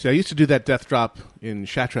 See, I used to do that death drop in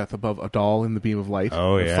Shattrath above Adal in the beam of light.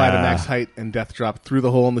 Oh, I'd yeah. fly to max height and death drop through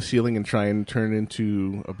the hole in the ceiling and try and turn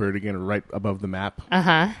into a bird again right above the map.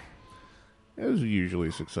 Uh-huh. It was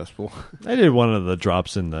usually successful. I did one of the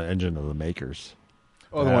drops in the engine of the Makers.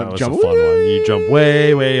 Oh, the That one was jump? a fun one. You jump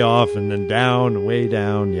way, way off and then down, way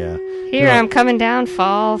down. Yeah. Here, I'm coming down.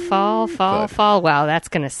 Fall. Wow, that's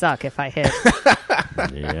going to suck if I hit.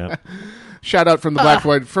 Yeah. Shout out from the Black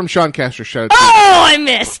Void from Sean Caster. Shout out. Oh, I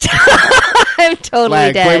missed. I'm totally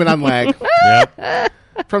lag. dead. Blame it on lag. Yep.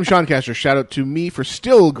 From Sean Caster, shout out to me for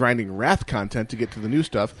still grinding Wrath content to get to the new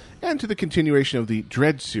stuff, and to the continuation of the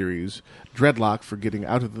Dread series, Dreadlock for getting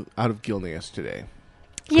out of Gilneas today.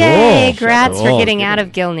 Yay, Cool. Grats for Cool. getting out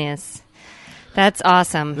of Gilneas. That's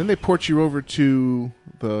awesome. Then they port you over to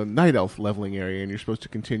the Night Elf leveling area, and you're supposed to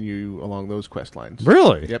continue along those quest lines.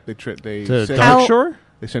 Really? Yep. They To send, Darkshore?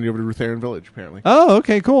 They send you over to Rutharen Village, apparently. Oh,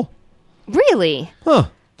 okay, cool. Really? Huh.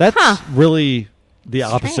 That's really the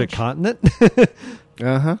opposite Strange. continent.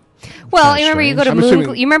 Uh-huh. Well, Kinda you remember you go strange.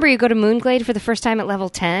 to you remember you go to Moonglade for the first time at level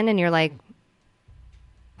 10, and you're like,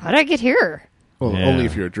 how did I get here? Well, Yeah. only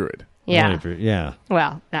if you're a druid. Yeah. Only if you're- yeah.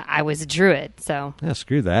 Well, I was a druid, so. Yeah,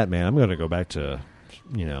 screw that, man. I'm going to go back to,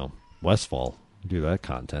 Westfall. Do that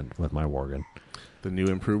content with my Worgen. The new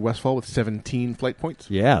improved Westfall with 17 flight points.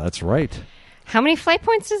 Yeah, that's right. How many flight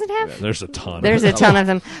points does it have? There's a ton. There's a ton of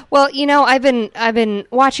them. Well, I've been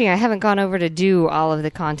watching. I haven't gone over to do all of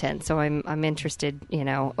the content, so I'm interested.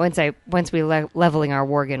 Once we leveling our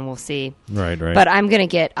Worgen, we'll see. Right. But I'm gonna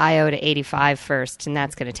get IO to 85 first, and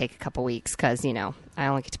that's gonna take a couple weeks because I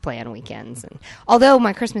only get to play on weekends. And although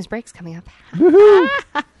my Christmas break's coming up, And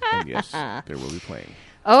yes, there will be playing.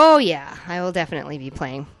 oh yeah, I will definitely be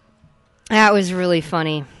playing. That was really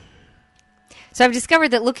funny. So I've discovered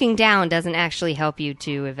that looking down doesn't actually help you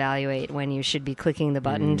to evaluate when you should be clicking the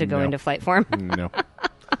button to go No. into flight form. No.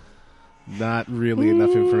 Not really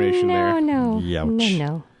enough information there. No.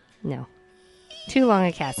 Youch. No. Too long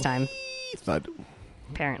a cast time, Thud.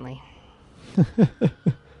 apparently.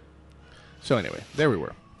 So anyway, there we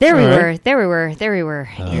were. There we All were. right. There we were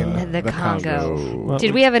in the the Congo. Congo.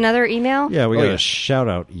 Did we have another email? Yeah, we Oh, got yeah. a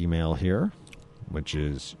shout-out email here, which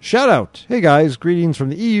is, shout-out! Hey, guys, greetings from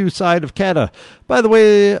the EU side of Canada. By the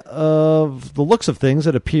way, of the looks of things,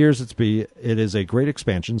 it appears it is a great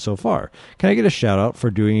expansion so far. Can I get a shout-out for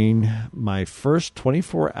doing my first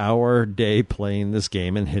 24-hour day playing this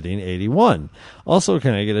game and hitting 81? Also,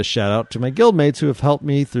 can I get a shout-out to my guildmates who have helped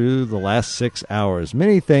me through the last 6 hours?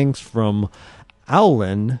 Many thanks from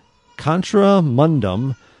Owlin, Contra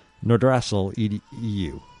Mundum, Nordrassel,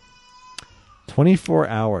 EU. 24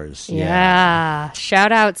 hours. Yeah.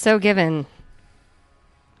 Shout out, so given.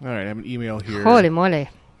 All right, I have an email here. Holy moly.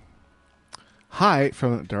 Hi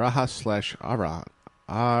from Daraha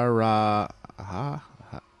 /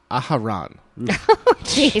 Aharan.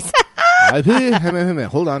 Jeez.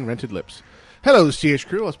 Hold on, rented lips. Hello, CH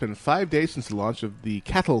Crew. It's been 5 days since the launch of the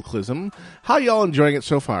Cataclysm. How y'all enjoying it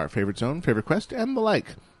so far? Favorite zone, favorite quest, and the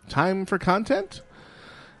like. Time for content?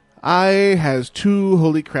 I has 2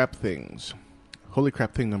 holy crap things. Holy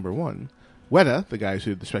crap thing number 1. Weta, the guys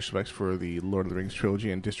who did the special effects for the Lord of the Rings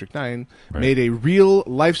trilogy and District 9, made a real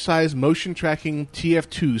life-size motion tracking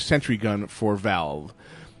TF2 sentry gun for Valve.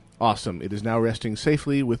 Awesome. It is now resting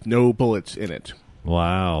safely with no bullets in it.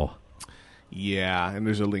 Wow. Yeah, and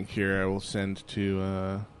there's a link here I will send to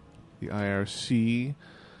the IRC.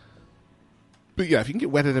 But yeah, if you can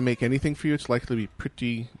get Weta to make anything for you, it's likely to be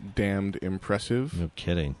pretty damned impressive. No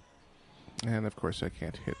kidding. And of course I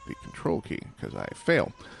can't hit the control key because I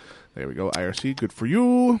fail. There we go, IRC, good for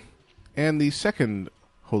you. And the second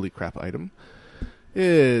holy crap item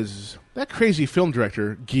is that crazy film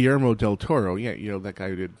director, Guillermo del Toro. Yeah, that guy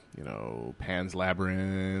who did, Pan's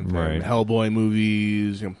Labyrinth, Right. and Hellboy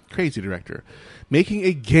movies, crazy director. Making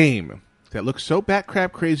a game that looks so bat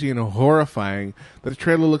crap crazy and horrifying that the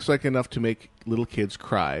trailer looks like enough to make little kids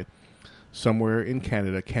cry. Somewhere in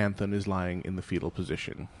Canada, Canthan is lying in the fetal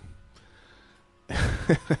position.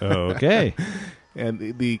 Okay.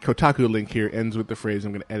 And the Kotaku link here ends with the phrase,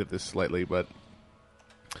 I'm going to edit this slightly, but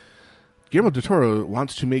Guillermo del Toro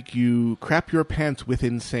wants to make you crap your pants with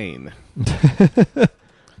insane.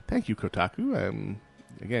 Thank you, Kotaku.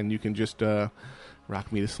 Again, you can just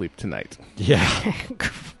rock me to sleep tonight. Yeah.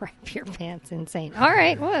 Crap your pants insane. All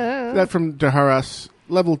right. Whoa. That from Daharas,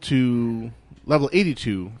 level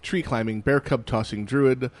 82, tree climbing, bear cub tossing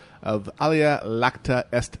druid of Alia Lacta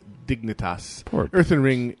Est Dignitas, Earthen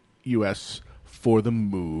Ring, US, for the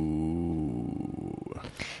moo.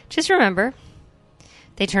 Just remember,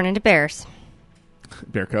 They turn into bears.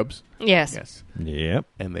 Bear cubs? Yes. Yes. Yep.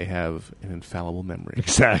 And they have an infallible memory.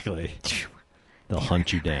 Exactly. They'll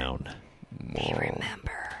hunt you down. They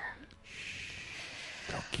remember.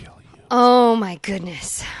 They'll kill you. Oh, my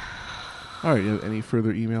goodness. All right. Any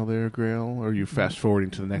further email there, Grail? Or are you fast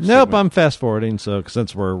forwarding to the next Nope, segment? I'm fast forwarding,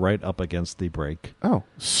 since we're right up against the break. Oh,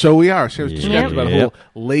 so we are. So I was just talking about a whole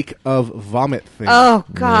lake of vomit thing. Oh,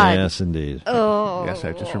 God. Yes, indeed. Oh. Yes,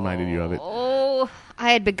 I just reminded you of it. Oh,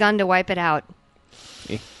 I had begun to wipe it out.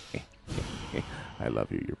 I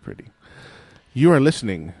love you. You're pretty. You are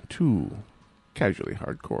listening to Casually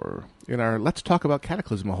Hardcore in our Let's Talk About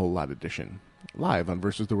Cataclysm a Whole Lot edition, live on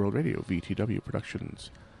Versus the World Radio,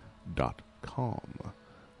 VTWProductions.com.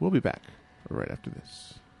 We'll be back right after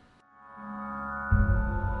this.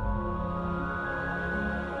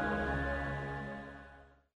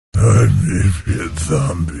 I'm Avian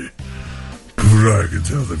Zombie, but I can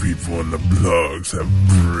tell the people on the blogs have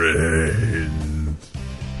brains.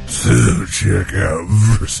 So check out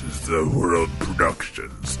Versus the World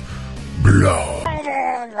Productions blog.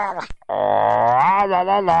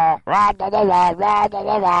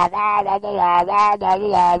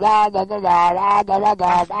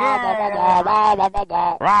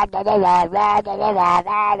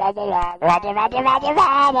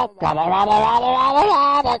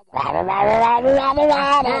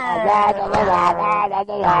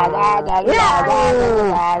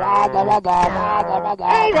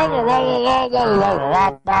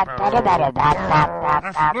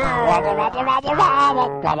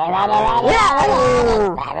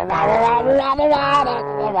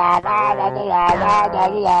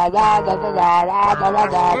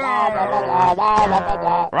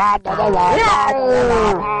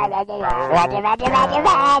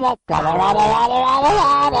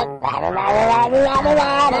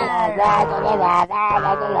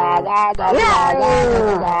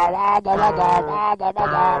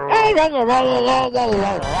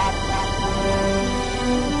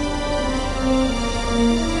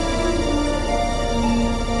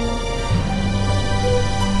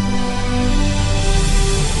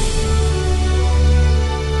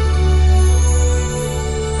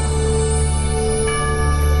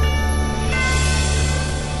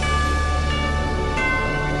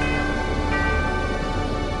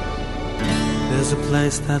 There's a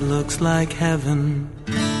place that looks like heaven,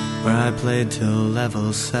 where I played till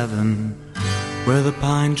level 7, where the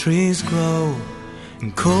pine trees grow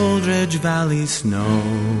in Coldridge Valley snow.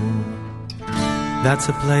 That's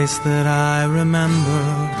a place that I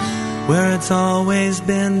remember, where it's always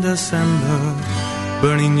been December,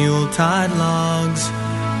 burning Yuletide logs,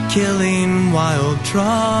 killing wild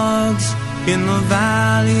trogs in the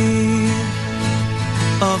valley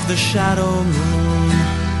of the shadow moon.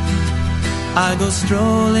 I go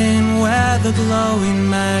strolling where the glowing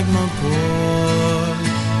magma pours,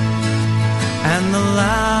 and the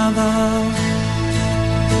lava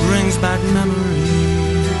brings back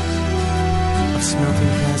memories of smelting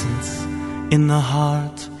presents in the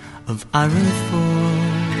heart of Iron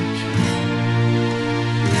Forge.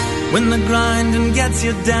 When the grinding gets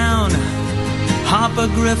you down, hop a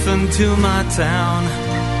griffin to my town.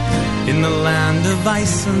 In the land of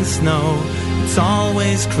ice and snow, it's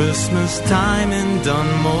always Christmas time in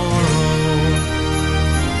Dunmore.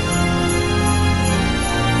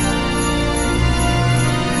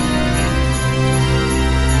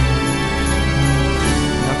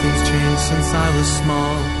 Nothing's changed since I was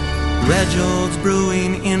small. Reginald's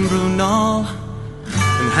brewing in Brunel,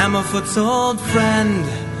 and Hammerfoot's old friend,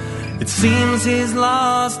 it seems he's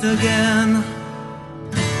lost again.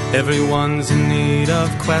 Everyone's in need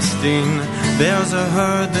of questing. There's a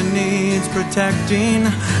herd that needs protecting.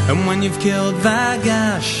 And when you've killed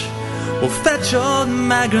Vagash, we'll fetch old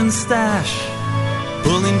Magran's stash,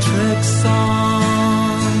 pulling tricks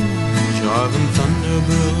on Jarvan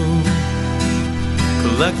Thunderbrew,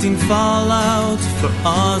 collecting fallout for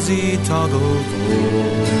Ozzy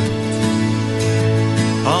Togglevolt,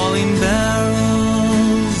 hauling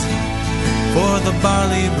barrels for the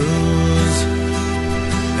barley brews,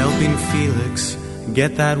 helping Felix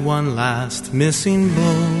get that one last missing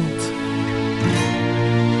bolt.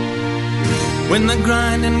 When the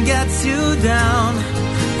grinding gets you down,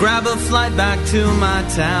 grab a flight back to my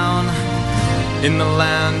town. In the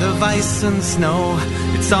land of ice and snow,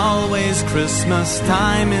 it's always Christmas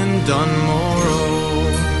time in Dunmore.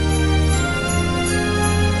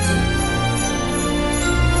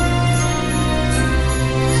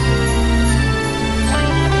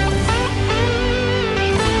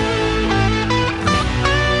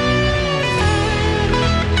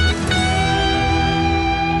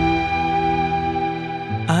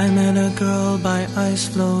 I met a girl by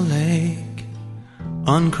Iceflow Lake.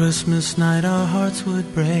 On Christmas night our hearts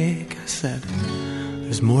would break. I said,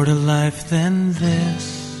 there's more to life than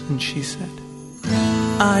this. And she said,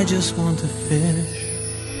 I just want to fish.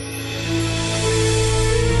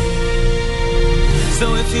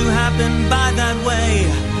 So if you happen by that way,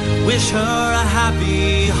 wish her a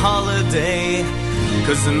happy holiday.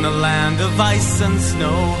 'Cause in the land of ice and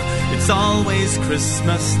snow, it's always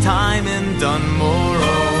Christmas time in Dunmore.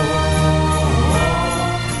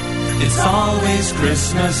 It's always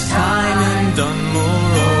Christmas time in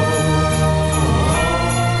Dunmore.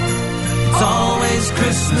 It's always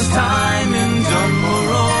Christmas time in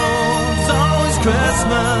Dunmore. It's always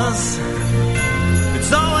Christmas.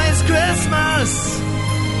 It's always Christmas.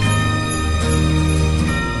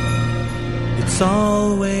 It's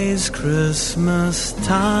always Christmas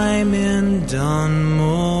time in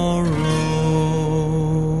Dunmore.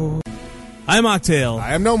 I'm Octale.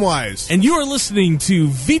 I am Gnomewise. And you are listening to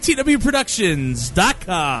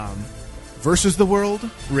VTWProductions.com. Versus the World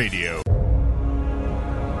Radio.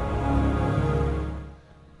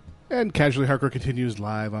 And Casually Hardcore continues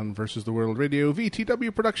live on Versus the World Radio,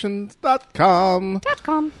 VTWProductions.com.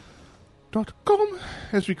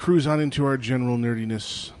 As we cruise on into our general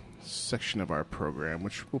nerdiness section of our program,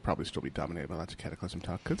 which will probably still be dominated by lots of Cataclysm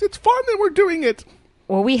talk, because it's fun and we're doing it.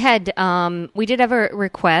 Well, we did have a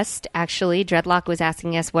request, actually. Dreadlock was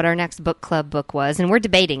asking us what our next book club book was, and we're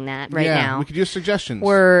debating that right now. We could use suggestions.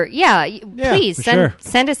 Please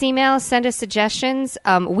send us emails, send us suggestions.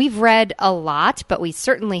 We've read a lot, but we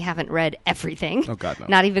certainly haven't read everything. Oh, God, no.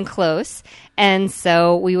 Not even close. And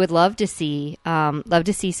so we would love to see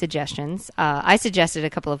suggestions. I suggested a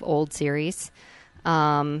couple of old series.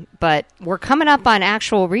 But we're coming up on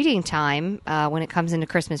actual reading time when it comes into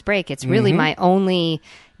Christmas break. It's really my only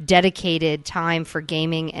dedicated time for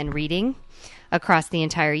gaming and reading across the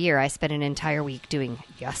entire year. I spent an entire week doing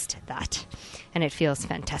just that, and it feels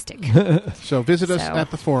fantastic. So visit us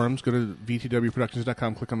at the forums. Go to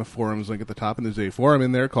VTWProductions.com, click on the forums link at the top, and there's a forum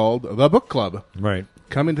in there called The Book Club. Right.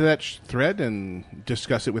 Come into that thread and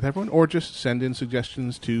discuss it with everyone, or just send in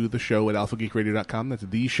suggestions to the show at alphageekradio.com. That's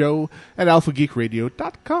the show at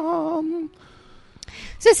alphageekradio.com.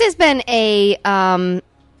 So this has been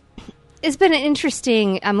it's been an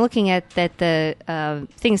interesting. I'm looking at the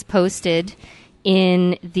things posted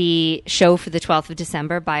in the show for the 12th of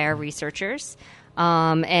December by our researchers.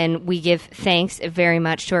 And we give thanks very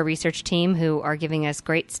much to our research team who are giving us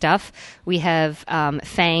great stuff. We have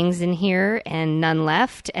Fangs in here and None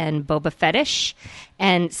Left and Boba Fetish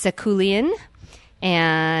and Sakulian.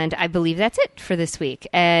 And I believe that's it for this week.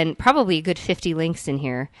 And probably a good 50 links in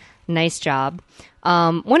here. Nice job.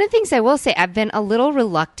 One of the things I will say, I've been a little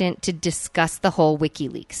reluctant to discuss the whole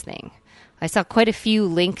WikiLeaks thing. I saw quite a few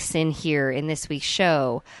links in here in this week's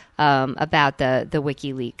show about the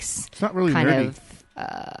WikiLeaks. It's not really kind nerdy. of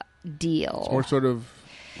deal. It's more sort of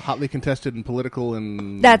hotly contested and political,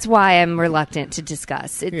 and that's why I'm reluctant to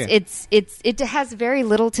discuss. It has very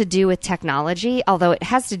little to do with technology, although it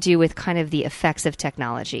has to do with kind of the effects of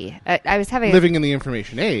technology. I was having living in the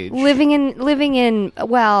information age. Living in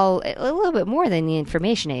well, a little bit more than the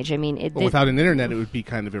information age. I mean, without an internet, it would be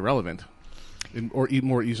kind of irrelevant. Or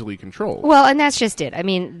more easily controlled. Well, and that's just it. I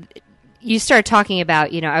mean, you start talking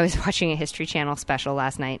about, I was watching a History Channel special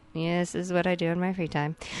last night. Yes, this is what I do in my free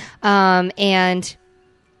time. And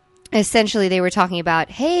essentially they were talking about,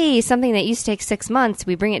 hey, something that used to take 6 months,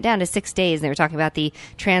 we bring it down to 6 days. And they were talking about the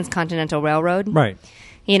Transcontinental Railroad. Right.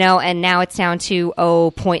 And now it's down to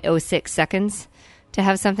 0.06 seconds to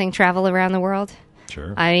have something travel around the world.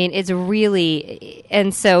 Sure. I mean, it's really...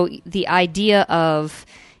 And so the idea of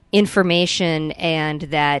information and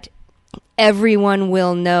that everyone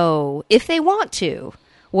will know, if they want to,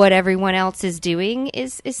 what everyone else is doing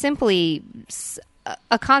is simply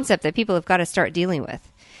a concept that people have got to start dealing with.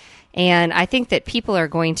 And I think that people are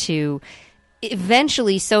going to...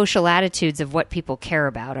 Eventually, social attitudes of what people care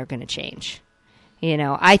about are going to change.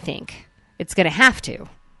 I think it's going to have to.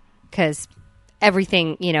 Because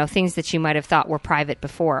everything, things that you might have thought were private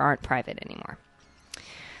before aren't private anymore.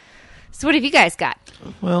 So what have you guys got?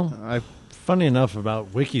 Well, funny enough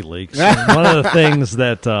about WikiLeaks, one of the things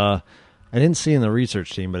that I didn't see in the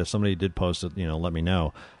research team, but if somebody did post it, let me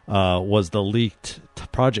know, was the leaked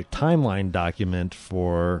project timeline document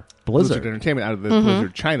for Blizzard Entertainment out of the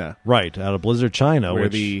Blizzard China. Right, out of Blizzard China. Where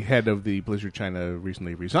the head of the Blizzard China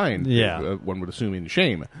recently resigned. Yeah. One would assume in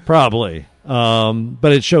shame. Probably.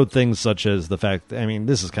 But it showed things such as the fact, I mean,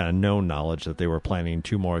 this is kind of known knowledge that they were planning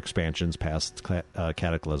 2 more expansions past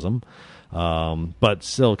Cataclysm. But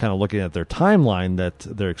still kind of looking at their timeline that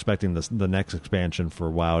they're expecting the next expansion for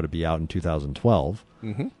WoW to be out in 2012.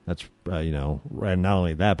 Mm-hmm. That's, and not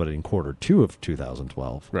only that, but in Q2 of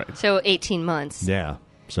 2012. Right. So 18 months. Yeah.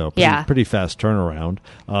 So Yeah. pretty fast turnaround.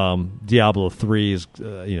 Diablo 3 is,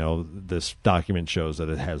 this document shows that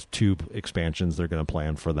it has 2 expansions they're going to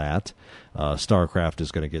plan for that. StarCraft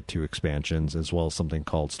is going to get 2 expansions, as well as something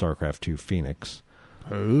called StarCraft 2 Phoenix,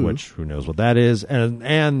 which who knows what that is. And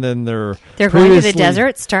then they're going to the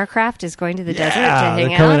desert. StarCraft is going to the desert to hang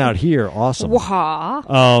they're coming out here. Awesome. Wah.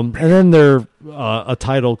 And then they're a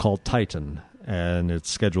title called Titan, and it's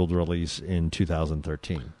scheduled to release in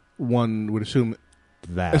 2013. One would assume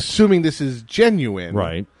that, assuming this is genuine,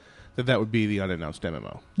 right, that would be the unannounced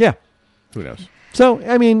MMO. Yeah. Who knows? So,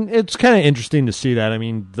 I mean, it's kind of interesting to see that. I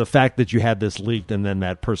mean, the fact that you had this leaked and then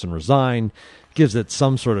that person resigned gives it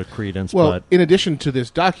some sort of credence. Well, but in addition to this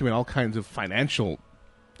document, all kinds of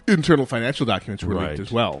internal financial documents were leaked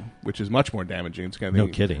as well, which is much more damaging. It's kind of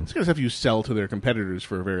No kidding. It's kind of stuff you sell to their competitors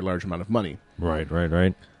for a very large amount of money.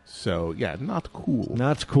 Right. So, yeah, not cool.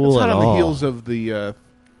 Not cool it's at on all. the heels of the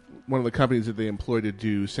one of the companies that they employ to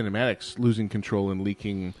do cinematics losing control and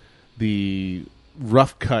leaking the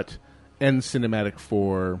rough cut end cinematic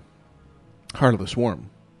for Heart of the Swarm.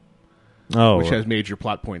 Oh. Which has major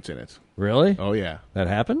plot points in it. Really? Oh, yeah. That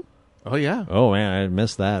happened? Oh, yeah. Oh, man, I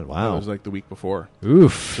missed that. Wow. It was like the week before.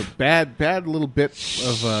 Oof. So bad little bit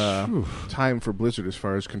of time for Blizzard as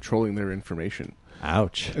far as controlling their information.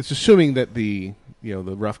 Ouch. It's assuming that the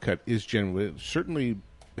rough cut is genuine. It certainly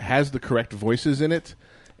has the correct voices in it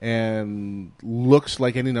and looks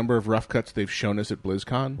like any number of rough cuts they've shown us at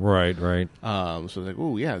BlizzCon. Right. So it's like,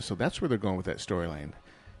 oh, yeah, so that's where they're going with that storyline.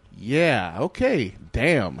 Yeah, okay.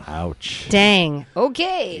 Damn. Ouch. Dang.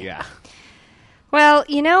 Okay. Yeah. Well,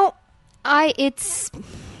 it's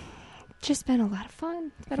just been a lot of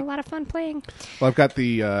fun. It's been a lot of fun playing. Well, I've got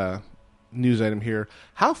the news item here.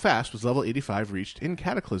 How fast was level 85 reached in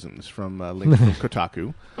Cataclysms from link from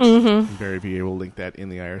Kotaku. Mm-hmm. Barry VA will link that in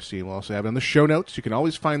the IRC. And we'll also have it on the show notes. You can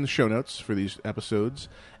always find the show notes for these episodes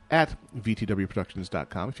at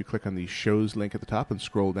vtwproductions.com. If you click on the shows link at the top and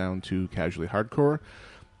scroll down to Casually Hardcore,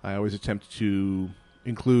 I always attempt to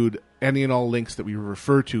include any and all links that we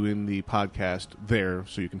refer to in the podcast there,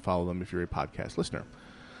 so you can follow them if you're a podcast listener.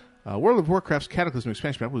 World of Warcraft's Cataclysm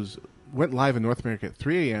expansion map went live in North America at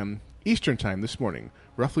 3 a.m. Eastern Time this morning,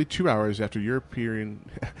 roughly 2 hours after European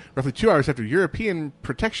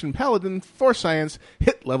Protection Paladin Force Science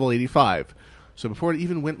hit level 85. So before it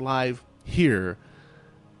even went live here,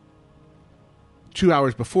 2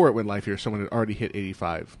 hours before it went live here, someone had already hit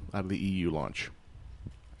 85 out of the EU launch.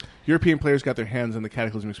 European players got their hands on the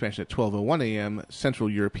Cataclysm expansion at 12:01 a.m. Central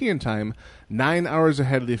European Time, 9 hours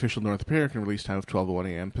ahead of the official North American release time of 12:01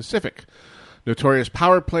 a.m. Pacific. Notorious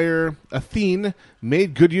power player Athene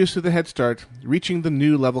made good use of the head start, reaching the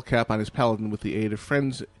new level cap on his paladin with the aid of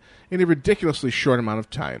friends in a ridiculously short amount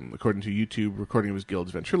of time. According to YouTube recording of his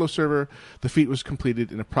guild's Ventrilo server, the feat was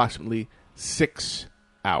completed in approximately 6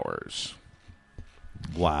 hours.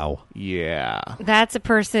 Wow. Yeah. That's a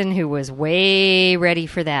person who was way ready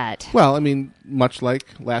for that. Well, I mean, much like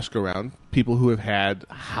last go-round, people who have had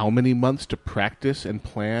how many months to practice and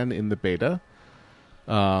plan in the beta,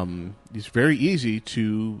 it's very easy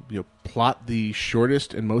to plot the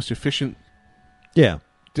shortest and most efficient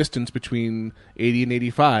distance between 80 and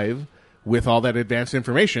 85 with all that advanced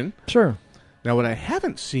information. Sure. Now, what I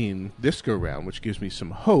haven't seen this go-round, which gives me some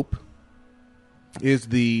hope, is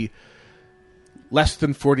the less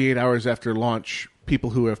than 48 hours after launch, people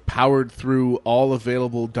who have powered through all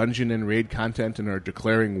available dungeon and raid content and are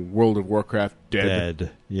declaring World of Warcraft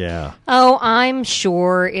dead. Yeah. Oh, I'm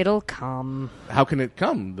sure it'll come. How can it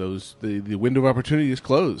come? The window of opportunity is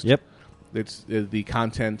closed. Yep. It's the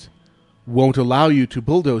content won't allow you to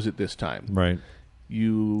bulldoze it this time. Right.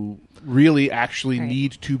 You really actually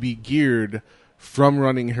need to be geared from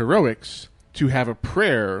running heroics to have a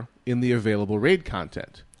prayer in the available raid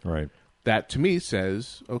content. Right. That, to me,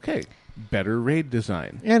 says, okay, better raid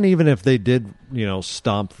design. And even if they did,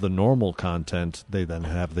 stomp the normal content, they then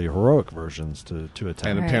have the heroic versions to attack.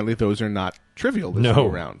 And apparently those are not trivial this No,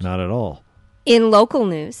 go-round. not at all. In local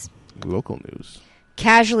news,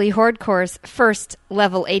 Casually Hardcore's first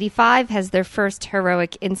level 85 has their first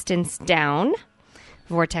heroic instance down.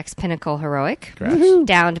 Vortex Pinnacle Heroic.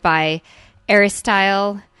 Downed by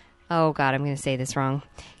Aristyle. Oh, God, I'm going to say this wrong.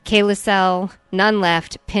 Kalicel, None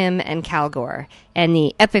Left, Pim, and Kalgor. And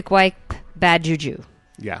the Epic Wipe, Bad Juju.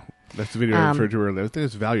 Yeah, that's the video I referred to earlier. I think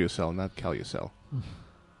it's Valucell, not Calucell.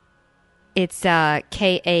 It's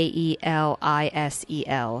Kaelisel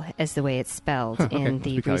is the way it's spelled in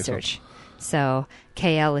the research. So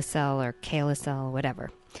Kaelisel or Kaelisel, whatever.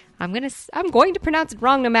 I'm going to pronounce it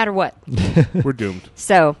wrong no matter what. We're doomed.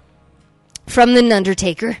 So, from the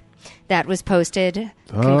Undertaker, that was posted.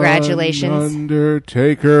 Congratulations.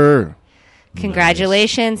 Undertaker.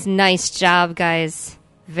 Congratulations. Nice job, guys.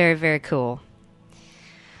 Very, very cool.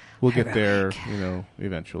 We'll get there,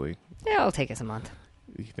 eventually. It'll take us a month.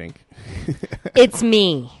 You think? It's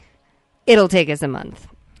me. It'll take us a month.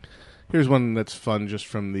 Here's one that's fun just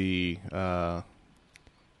from the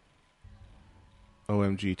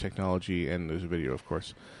OMG technology, and there's a video, of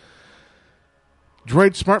course.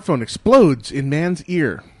 Droid smartphone explodes in man's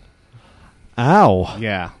ear. Ow.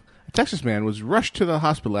 Yeah. A Texas man was rushed to the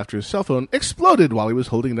hospital after his cell phone exploded while he was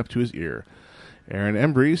holding it up to his ear. Aaron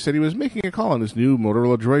Embry said he was making a call on his new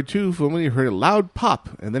Motorola Droid 2 phone when he heard a loud pop,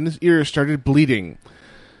 and then his ear started bleeding.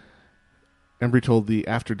 Embry told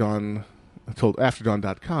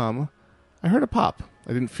Afterdawn.com, "I heard a pop.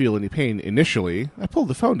 I didn't feel any pain initially. I pulled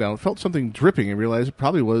the phone down, felt something dripping, and realized it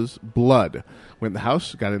probably was blood. Went in the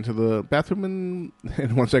house, got into the bathroom,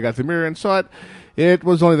 and once I got to the mirror and saw it, it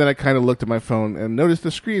was only then I kind of looked at my phone and noticed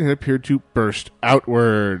the screen had appeared to burst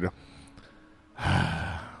outward."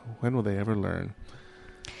 When will they ever learn?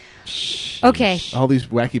 Okay. All these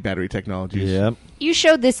wacky battery technologies. Yep. You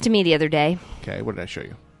showed this to me the other day. Okay, what did I show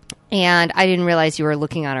you? And I didn't realize you were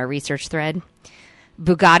looking on our research thread.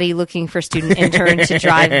 Bugatti looking for student intern to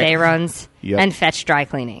drive Veyrons and fetch dry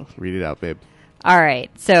cleaning. Read it out, babe. All right.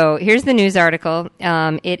 So here's the news article.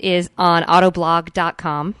 It is on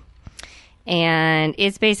autoblog.com. And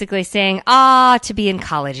it's basically saying, to be in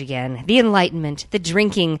college again. The enlightenment, the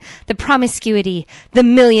drinking, the promiscuity, the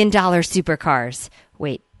 $1 million supercars.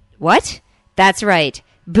 Wait, what? That's right.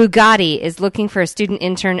 Bugatti is looking for a student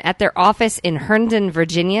intern at their office in Herndon,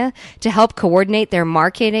 Virginia, to help coordinate their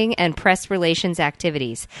marketing and press relations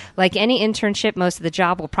activities. Like any internship, most of the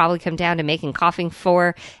job will probably come down to making coffee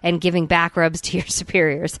for and giving back rubs to your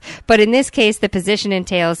superiors. But in this case, the position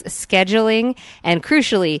entails scheduling and,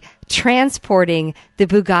 crucially, transporting the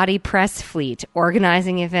Bugatti press fleet,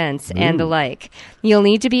 organizing events, and the like. You'll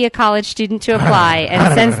need to be a college student to apply,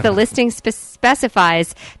 and since the listing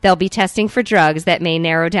specifies they'll be testing for drugs, that may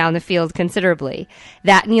narrow down the field considerably.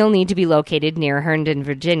 That, and you'll need to be located near Herndon,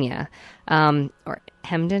 Virginia. Or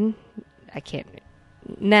Hemden? I can't...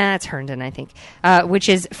 Nah, it's Herndon, I think, which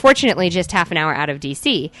is fortunately just half an hour out of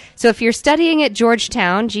D.C. So if you're studying at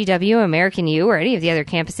Georgetown, GW, American U, or any of the other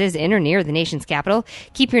campuses in or near the nation's capital,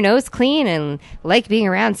 keep your nose clean and like being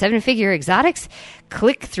around seven-figure exotics,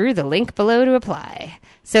 click through the link below to apply.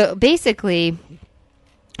 So basically,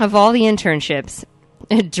 of all the internships,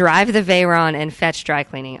 drive the Veyron and fetch dry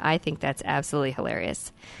cleaning. I think that's absolutely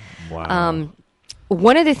hilarious. Wow.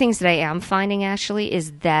 One of the things that I am finding, actually,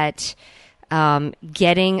 is that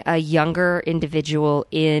getting a younger individual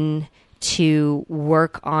in to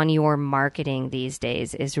work on your marketing these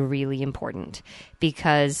days is really important,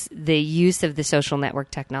 because the use of the social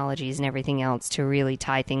network technologies and everything else to really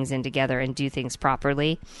tie things in together and do things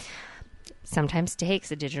properly sometimes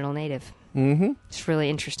takes a digital native. Mm-hmm. It's really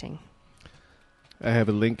interesting. I have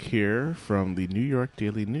a link here from the New York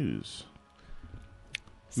Daily News.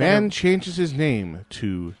 Man changes his name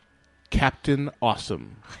to Captain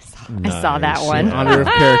Awesome. I saw that one. In honor of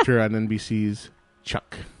character on NBC's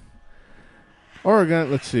Chuck.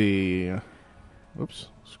 Oregon, let's see. Oops,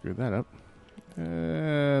 screwed that up.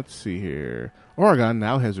 Let's see here. Oregon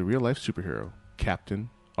now has a real-life superhero, Captain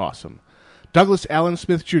Awesome. Douglas Allen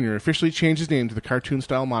Smith Jr. officially changed his name to the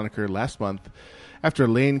cartoon-style moniker last month after a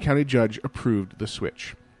Lane County judge approved the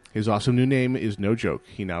switch. His awesome new name is no joke.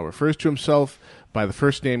 He now refers to himself by the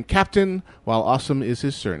first name Captain, while Awesome is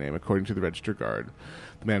his surname, according to the Register Guard.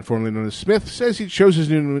 The man formerly known as Smith says he chose his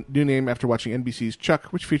new name after watching NBC's Chuck,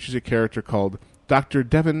 which features a character called Dr.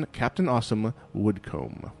 Devin Captain Awesome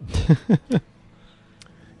Woodcomb.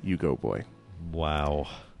 You go, boy. Wow.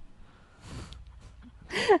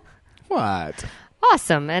 What?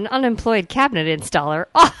 Awesome. An unemployed cabinet installer.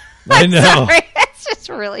 Oh, I know. Sorry. It's just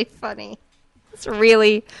really funny. It's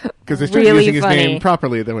really, because they started really using his funny. name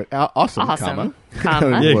properly. They went, awesome, comma.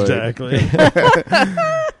 Exactly.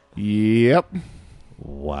 Yep.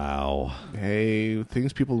 Wow. Hey,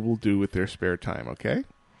 things people will do with their spare time, okay?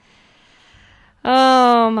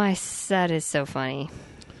 Oh, that is so funny.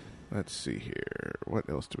 Let's see here. What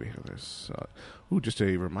else do we have? There's, just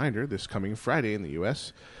a reminder, this coming Friday in the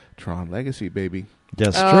U.S., Tron Legacy, baby.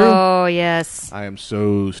 That's true. Oh, yes. I am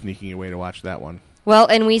so sneaking away to watch that one. Well,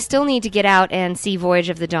 and we still need to get out and see Voyage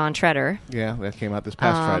of the Dawn Treader. Yeah, that came out this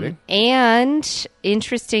past Friday. And,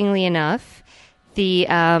 interestingly enough, the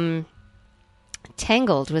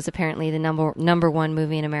Tangled was apparently the number one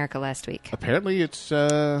movie in America last week. Apparently, it's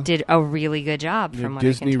did a really good job from what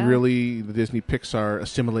Disney I can tell. the Disney Pixar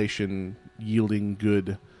assimilation yielding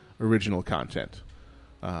good original content.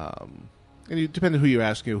 And it depends on who you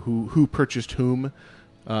ask, who purchased whom,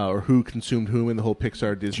 or who consumed whom in the whole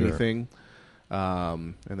Pixar Disney thing.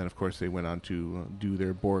 And then, of course, they went on to do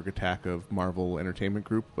their Borg attack of Marvel Entertainment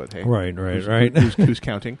Group. But hey, right. Who's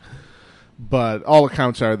counting? But all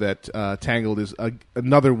accounts are that Tangled is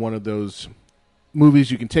another one of those movies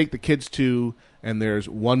you can take the kids to, and there's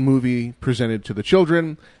one movie presented to the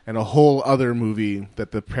children and a whole other movie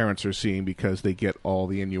that the parents are seeing because they get all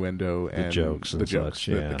the innuendo and the jokes. Such,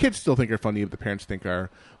 yeah. The kids still think are funny, but the parents think are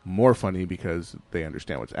more funny because they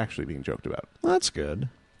understand what's actually being joked about. Well, that's good.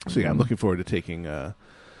 So yeah, I'm looking forward to taking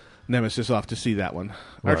Nemesis off to see that one.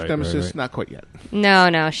 Arch Nemesis, not quite yet.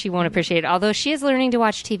 No, she won't appreciate it. Although she is learning to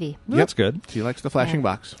watch TV. That's good. She likes the flashing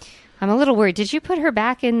box. I'm a little worried. Did you put her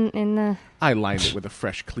back in the... I lined it with a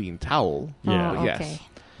fresh, clean towel. Yeah. Oh, yes.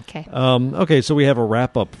 Okay. Okay, so we have a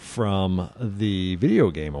wrap-up from the Video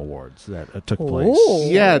Game Awards that took place.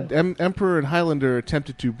 Yeah, Emperor and Highlander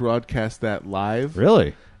attempted to broadcast that live.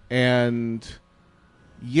 Really? And...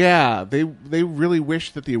 yeah, they really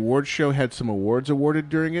wish that the awards show had some awards awarded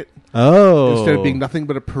during it. Oh. Instead of being nothing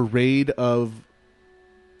but a parade of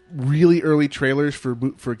really early trailers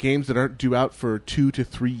for games that aren't due out for 2 to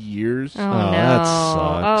 3 years. Oh, no. That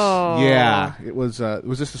sucks. Oh. Yeah, it was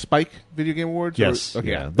this the Spike Video Game Awards? Yes.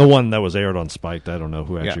 Okay. Yeah. The one that was aired on Spike. I don't know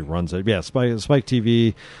who actually runs it. Yeah, Spike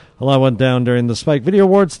TV. A lot went down during the Spike Video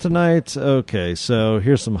Awards tonight. Okay, so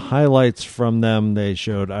here's some highlights from them. They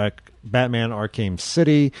showed Batman Arkham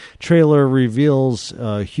City. Trailer reveals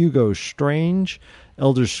Hugo Strange.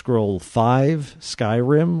 Elder Scroll 5.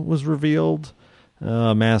 Skyrim was revealed.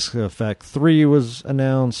 Mass Effect 3 was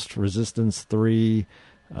announced. Resistance 3.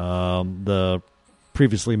 The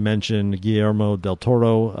previously mentioned Guillermo del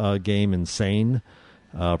Toro game Insane.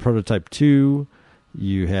 Prototype 2.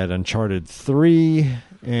 You had Uncharted 3.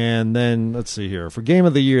 And then, let's see here. For Game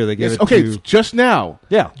of the Year, they gave it to... just now.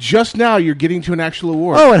 Yeah. Just now you're getting to an actual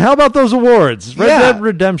award. Oh, and how about those awards? Red Dead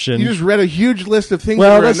Redemption. You just read a huge list of things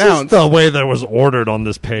well, that were announced. Well, that's the way that was ordered on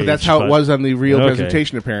this page. But that's how it was on the real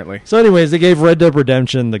presentation, apparently. So anyways, they gave Red Dead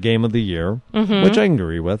Redemption the Game of the Year, Mm-hmm. which I can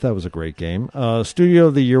agree with. That was a great game. Studio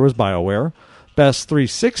of the Year was BioWare. Best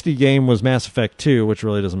 360 game was Mass Effect 2, which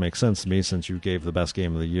really doesn't make sense to me since you gave the best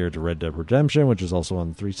game of the year to Red Dead Redemption, which is also on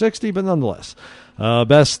the 360, but nonetheless.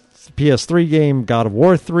 Best PS3 game, God of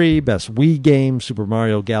War 3. Best Wii game, Super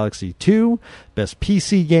Mario Galaxy 2. Best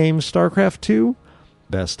PC game, StarCraft 2.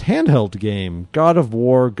 Best handheld game, God of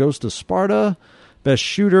War, Ghost of Sparta. Best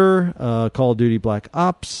shooter, Call of Duty Black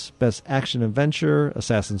Ops. Best action adventure,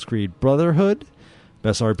 Assassin's Creed Brotherhood.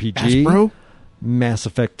 Best RPG, Hasbro? Mass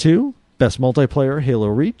Effect 2. Best multiplayer, Halo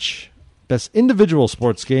Reach. Best individual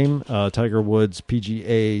sports game, Tiger Woods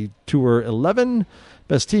PGA Tour 11.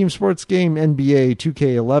 Best team sports game, NBA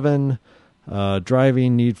 2K11.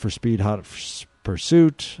 Driving, Need for Speed Hot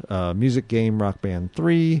Pursuit. Music game, Rock Band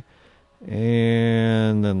 3.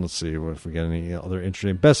 And then let's see if we got any other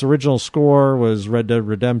interesting. Best original score was Red Dead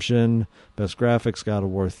Redemption. Best graphics, God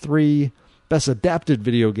of War 3. Best adapted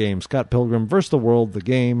video game, Scott Pilgrim vs. the World, the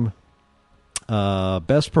game.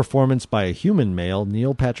 Best performance by a human male,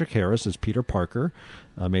 Neil Patrick Harris as Peter Parker,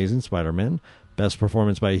 Amazing Spider-Man. Best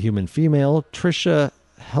performance by a human female, Tricia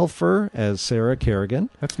Helfer as Sarah Kerrigan.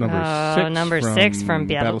 That's number 6 from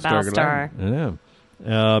Battlestar.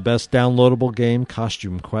 Yeah. Best downloadable game,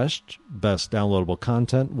 Costume Quest. Best downloadable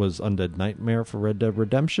content was Undead Nightmare for Red Dead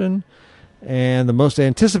Redemption. And the most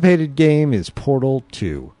anticipated game is Portal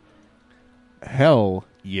 2. Hell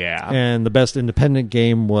yeah. And the best independent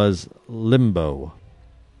game was Limbo.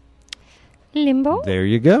 Limbo? There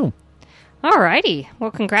you go. Alrighty.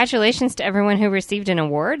 Well, congratulations to everyone who received an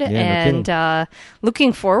award. Yeah, and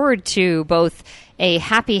looking forward to both a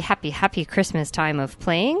happy Christmas time of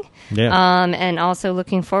playing. Yeah. And also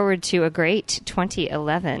looking forward to a great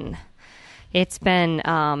 2011. It's been,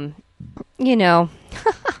 getting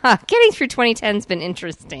through 2010 has been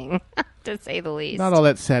interesting, to say the least. Not all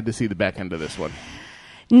that sad to see the back end of this one.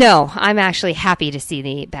 No, I'm actually happy to see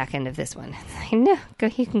the back end of this one. No,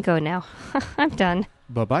 you can go now. I'm done.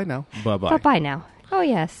 Bye-bye now. Bye-bye. Bye-bye now. Oh,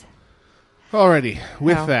 yes. Alrighty.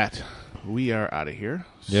 With that, we are out of here.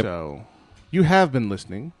 Yep. So, you have been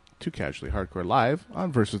listening to Casually Hardcore Live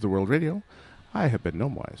on Versus the World Radio. I have been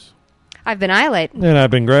Gnomewise. I've been Eyelet. And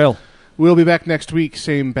I've been Grail. We'll be back next week.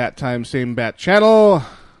 Same bat time, same bat channel.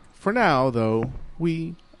 For now, though,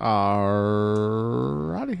 we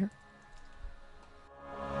are out of here.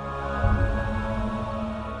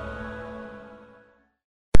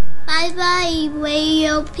 Bye-bye,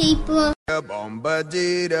 radio people.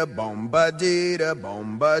 Bomba-dee-da, bomba-dee-da,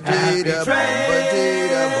 bomba-dee-da,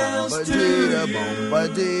 bomba-dee-da, bomba-dee-da,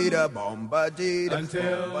 bomba-dee-da, bomba-dee-da,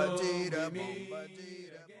 bomba-dee-da, bomba-dee-da.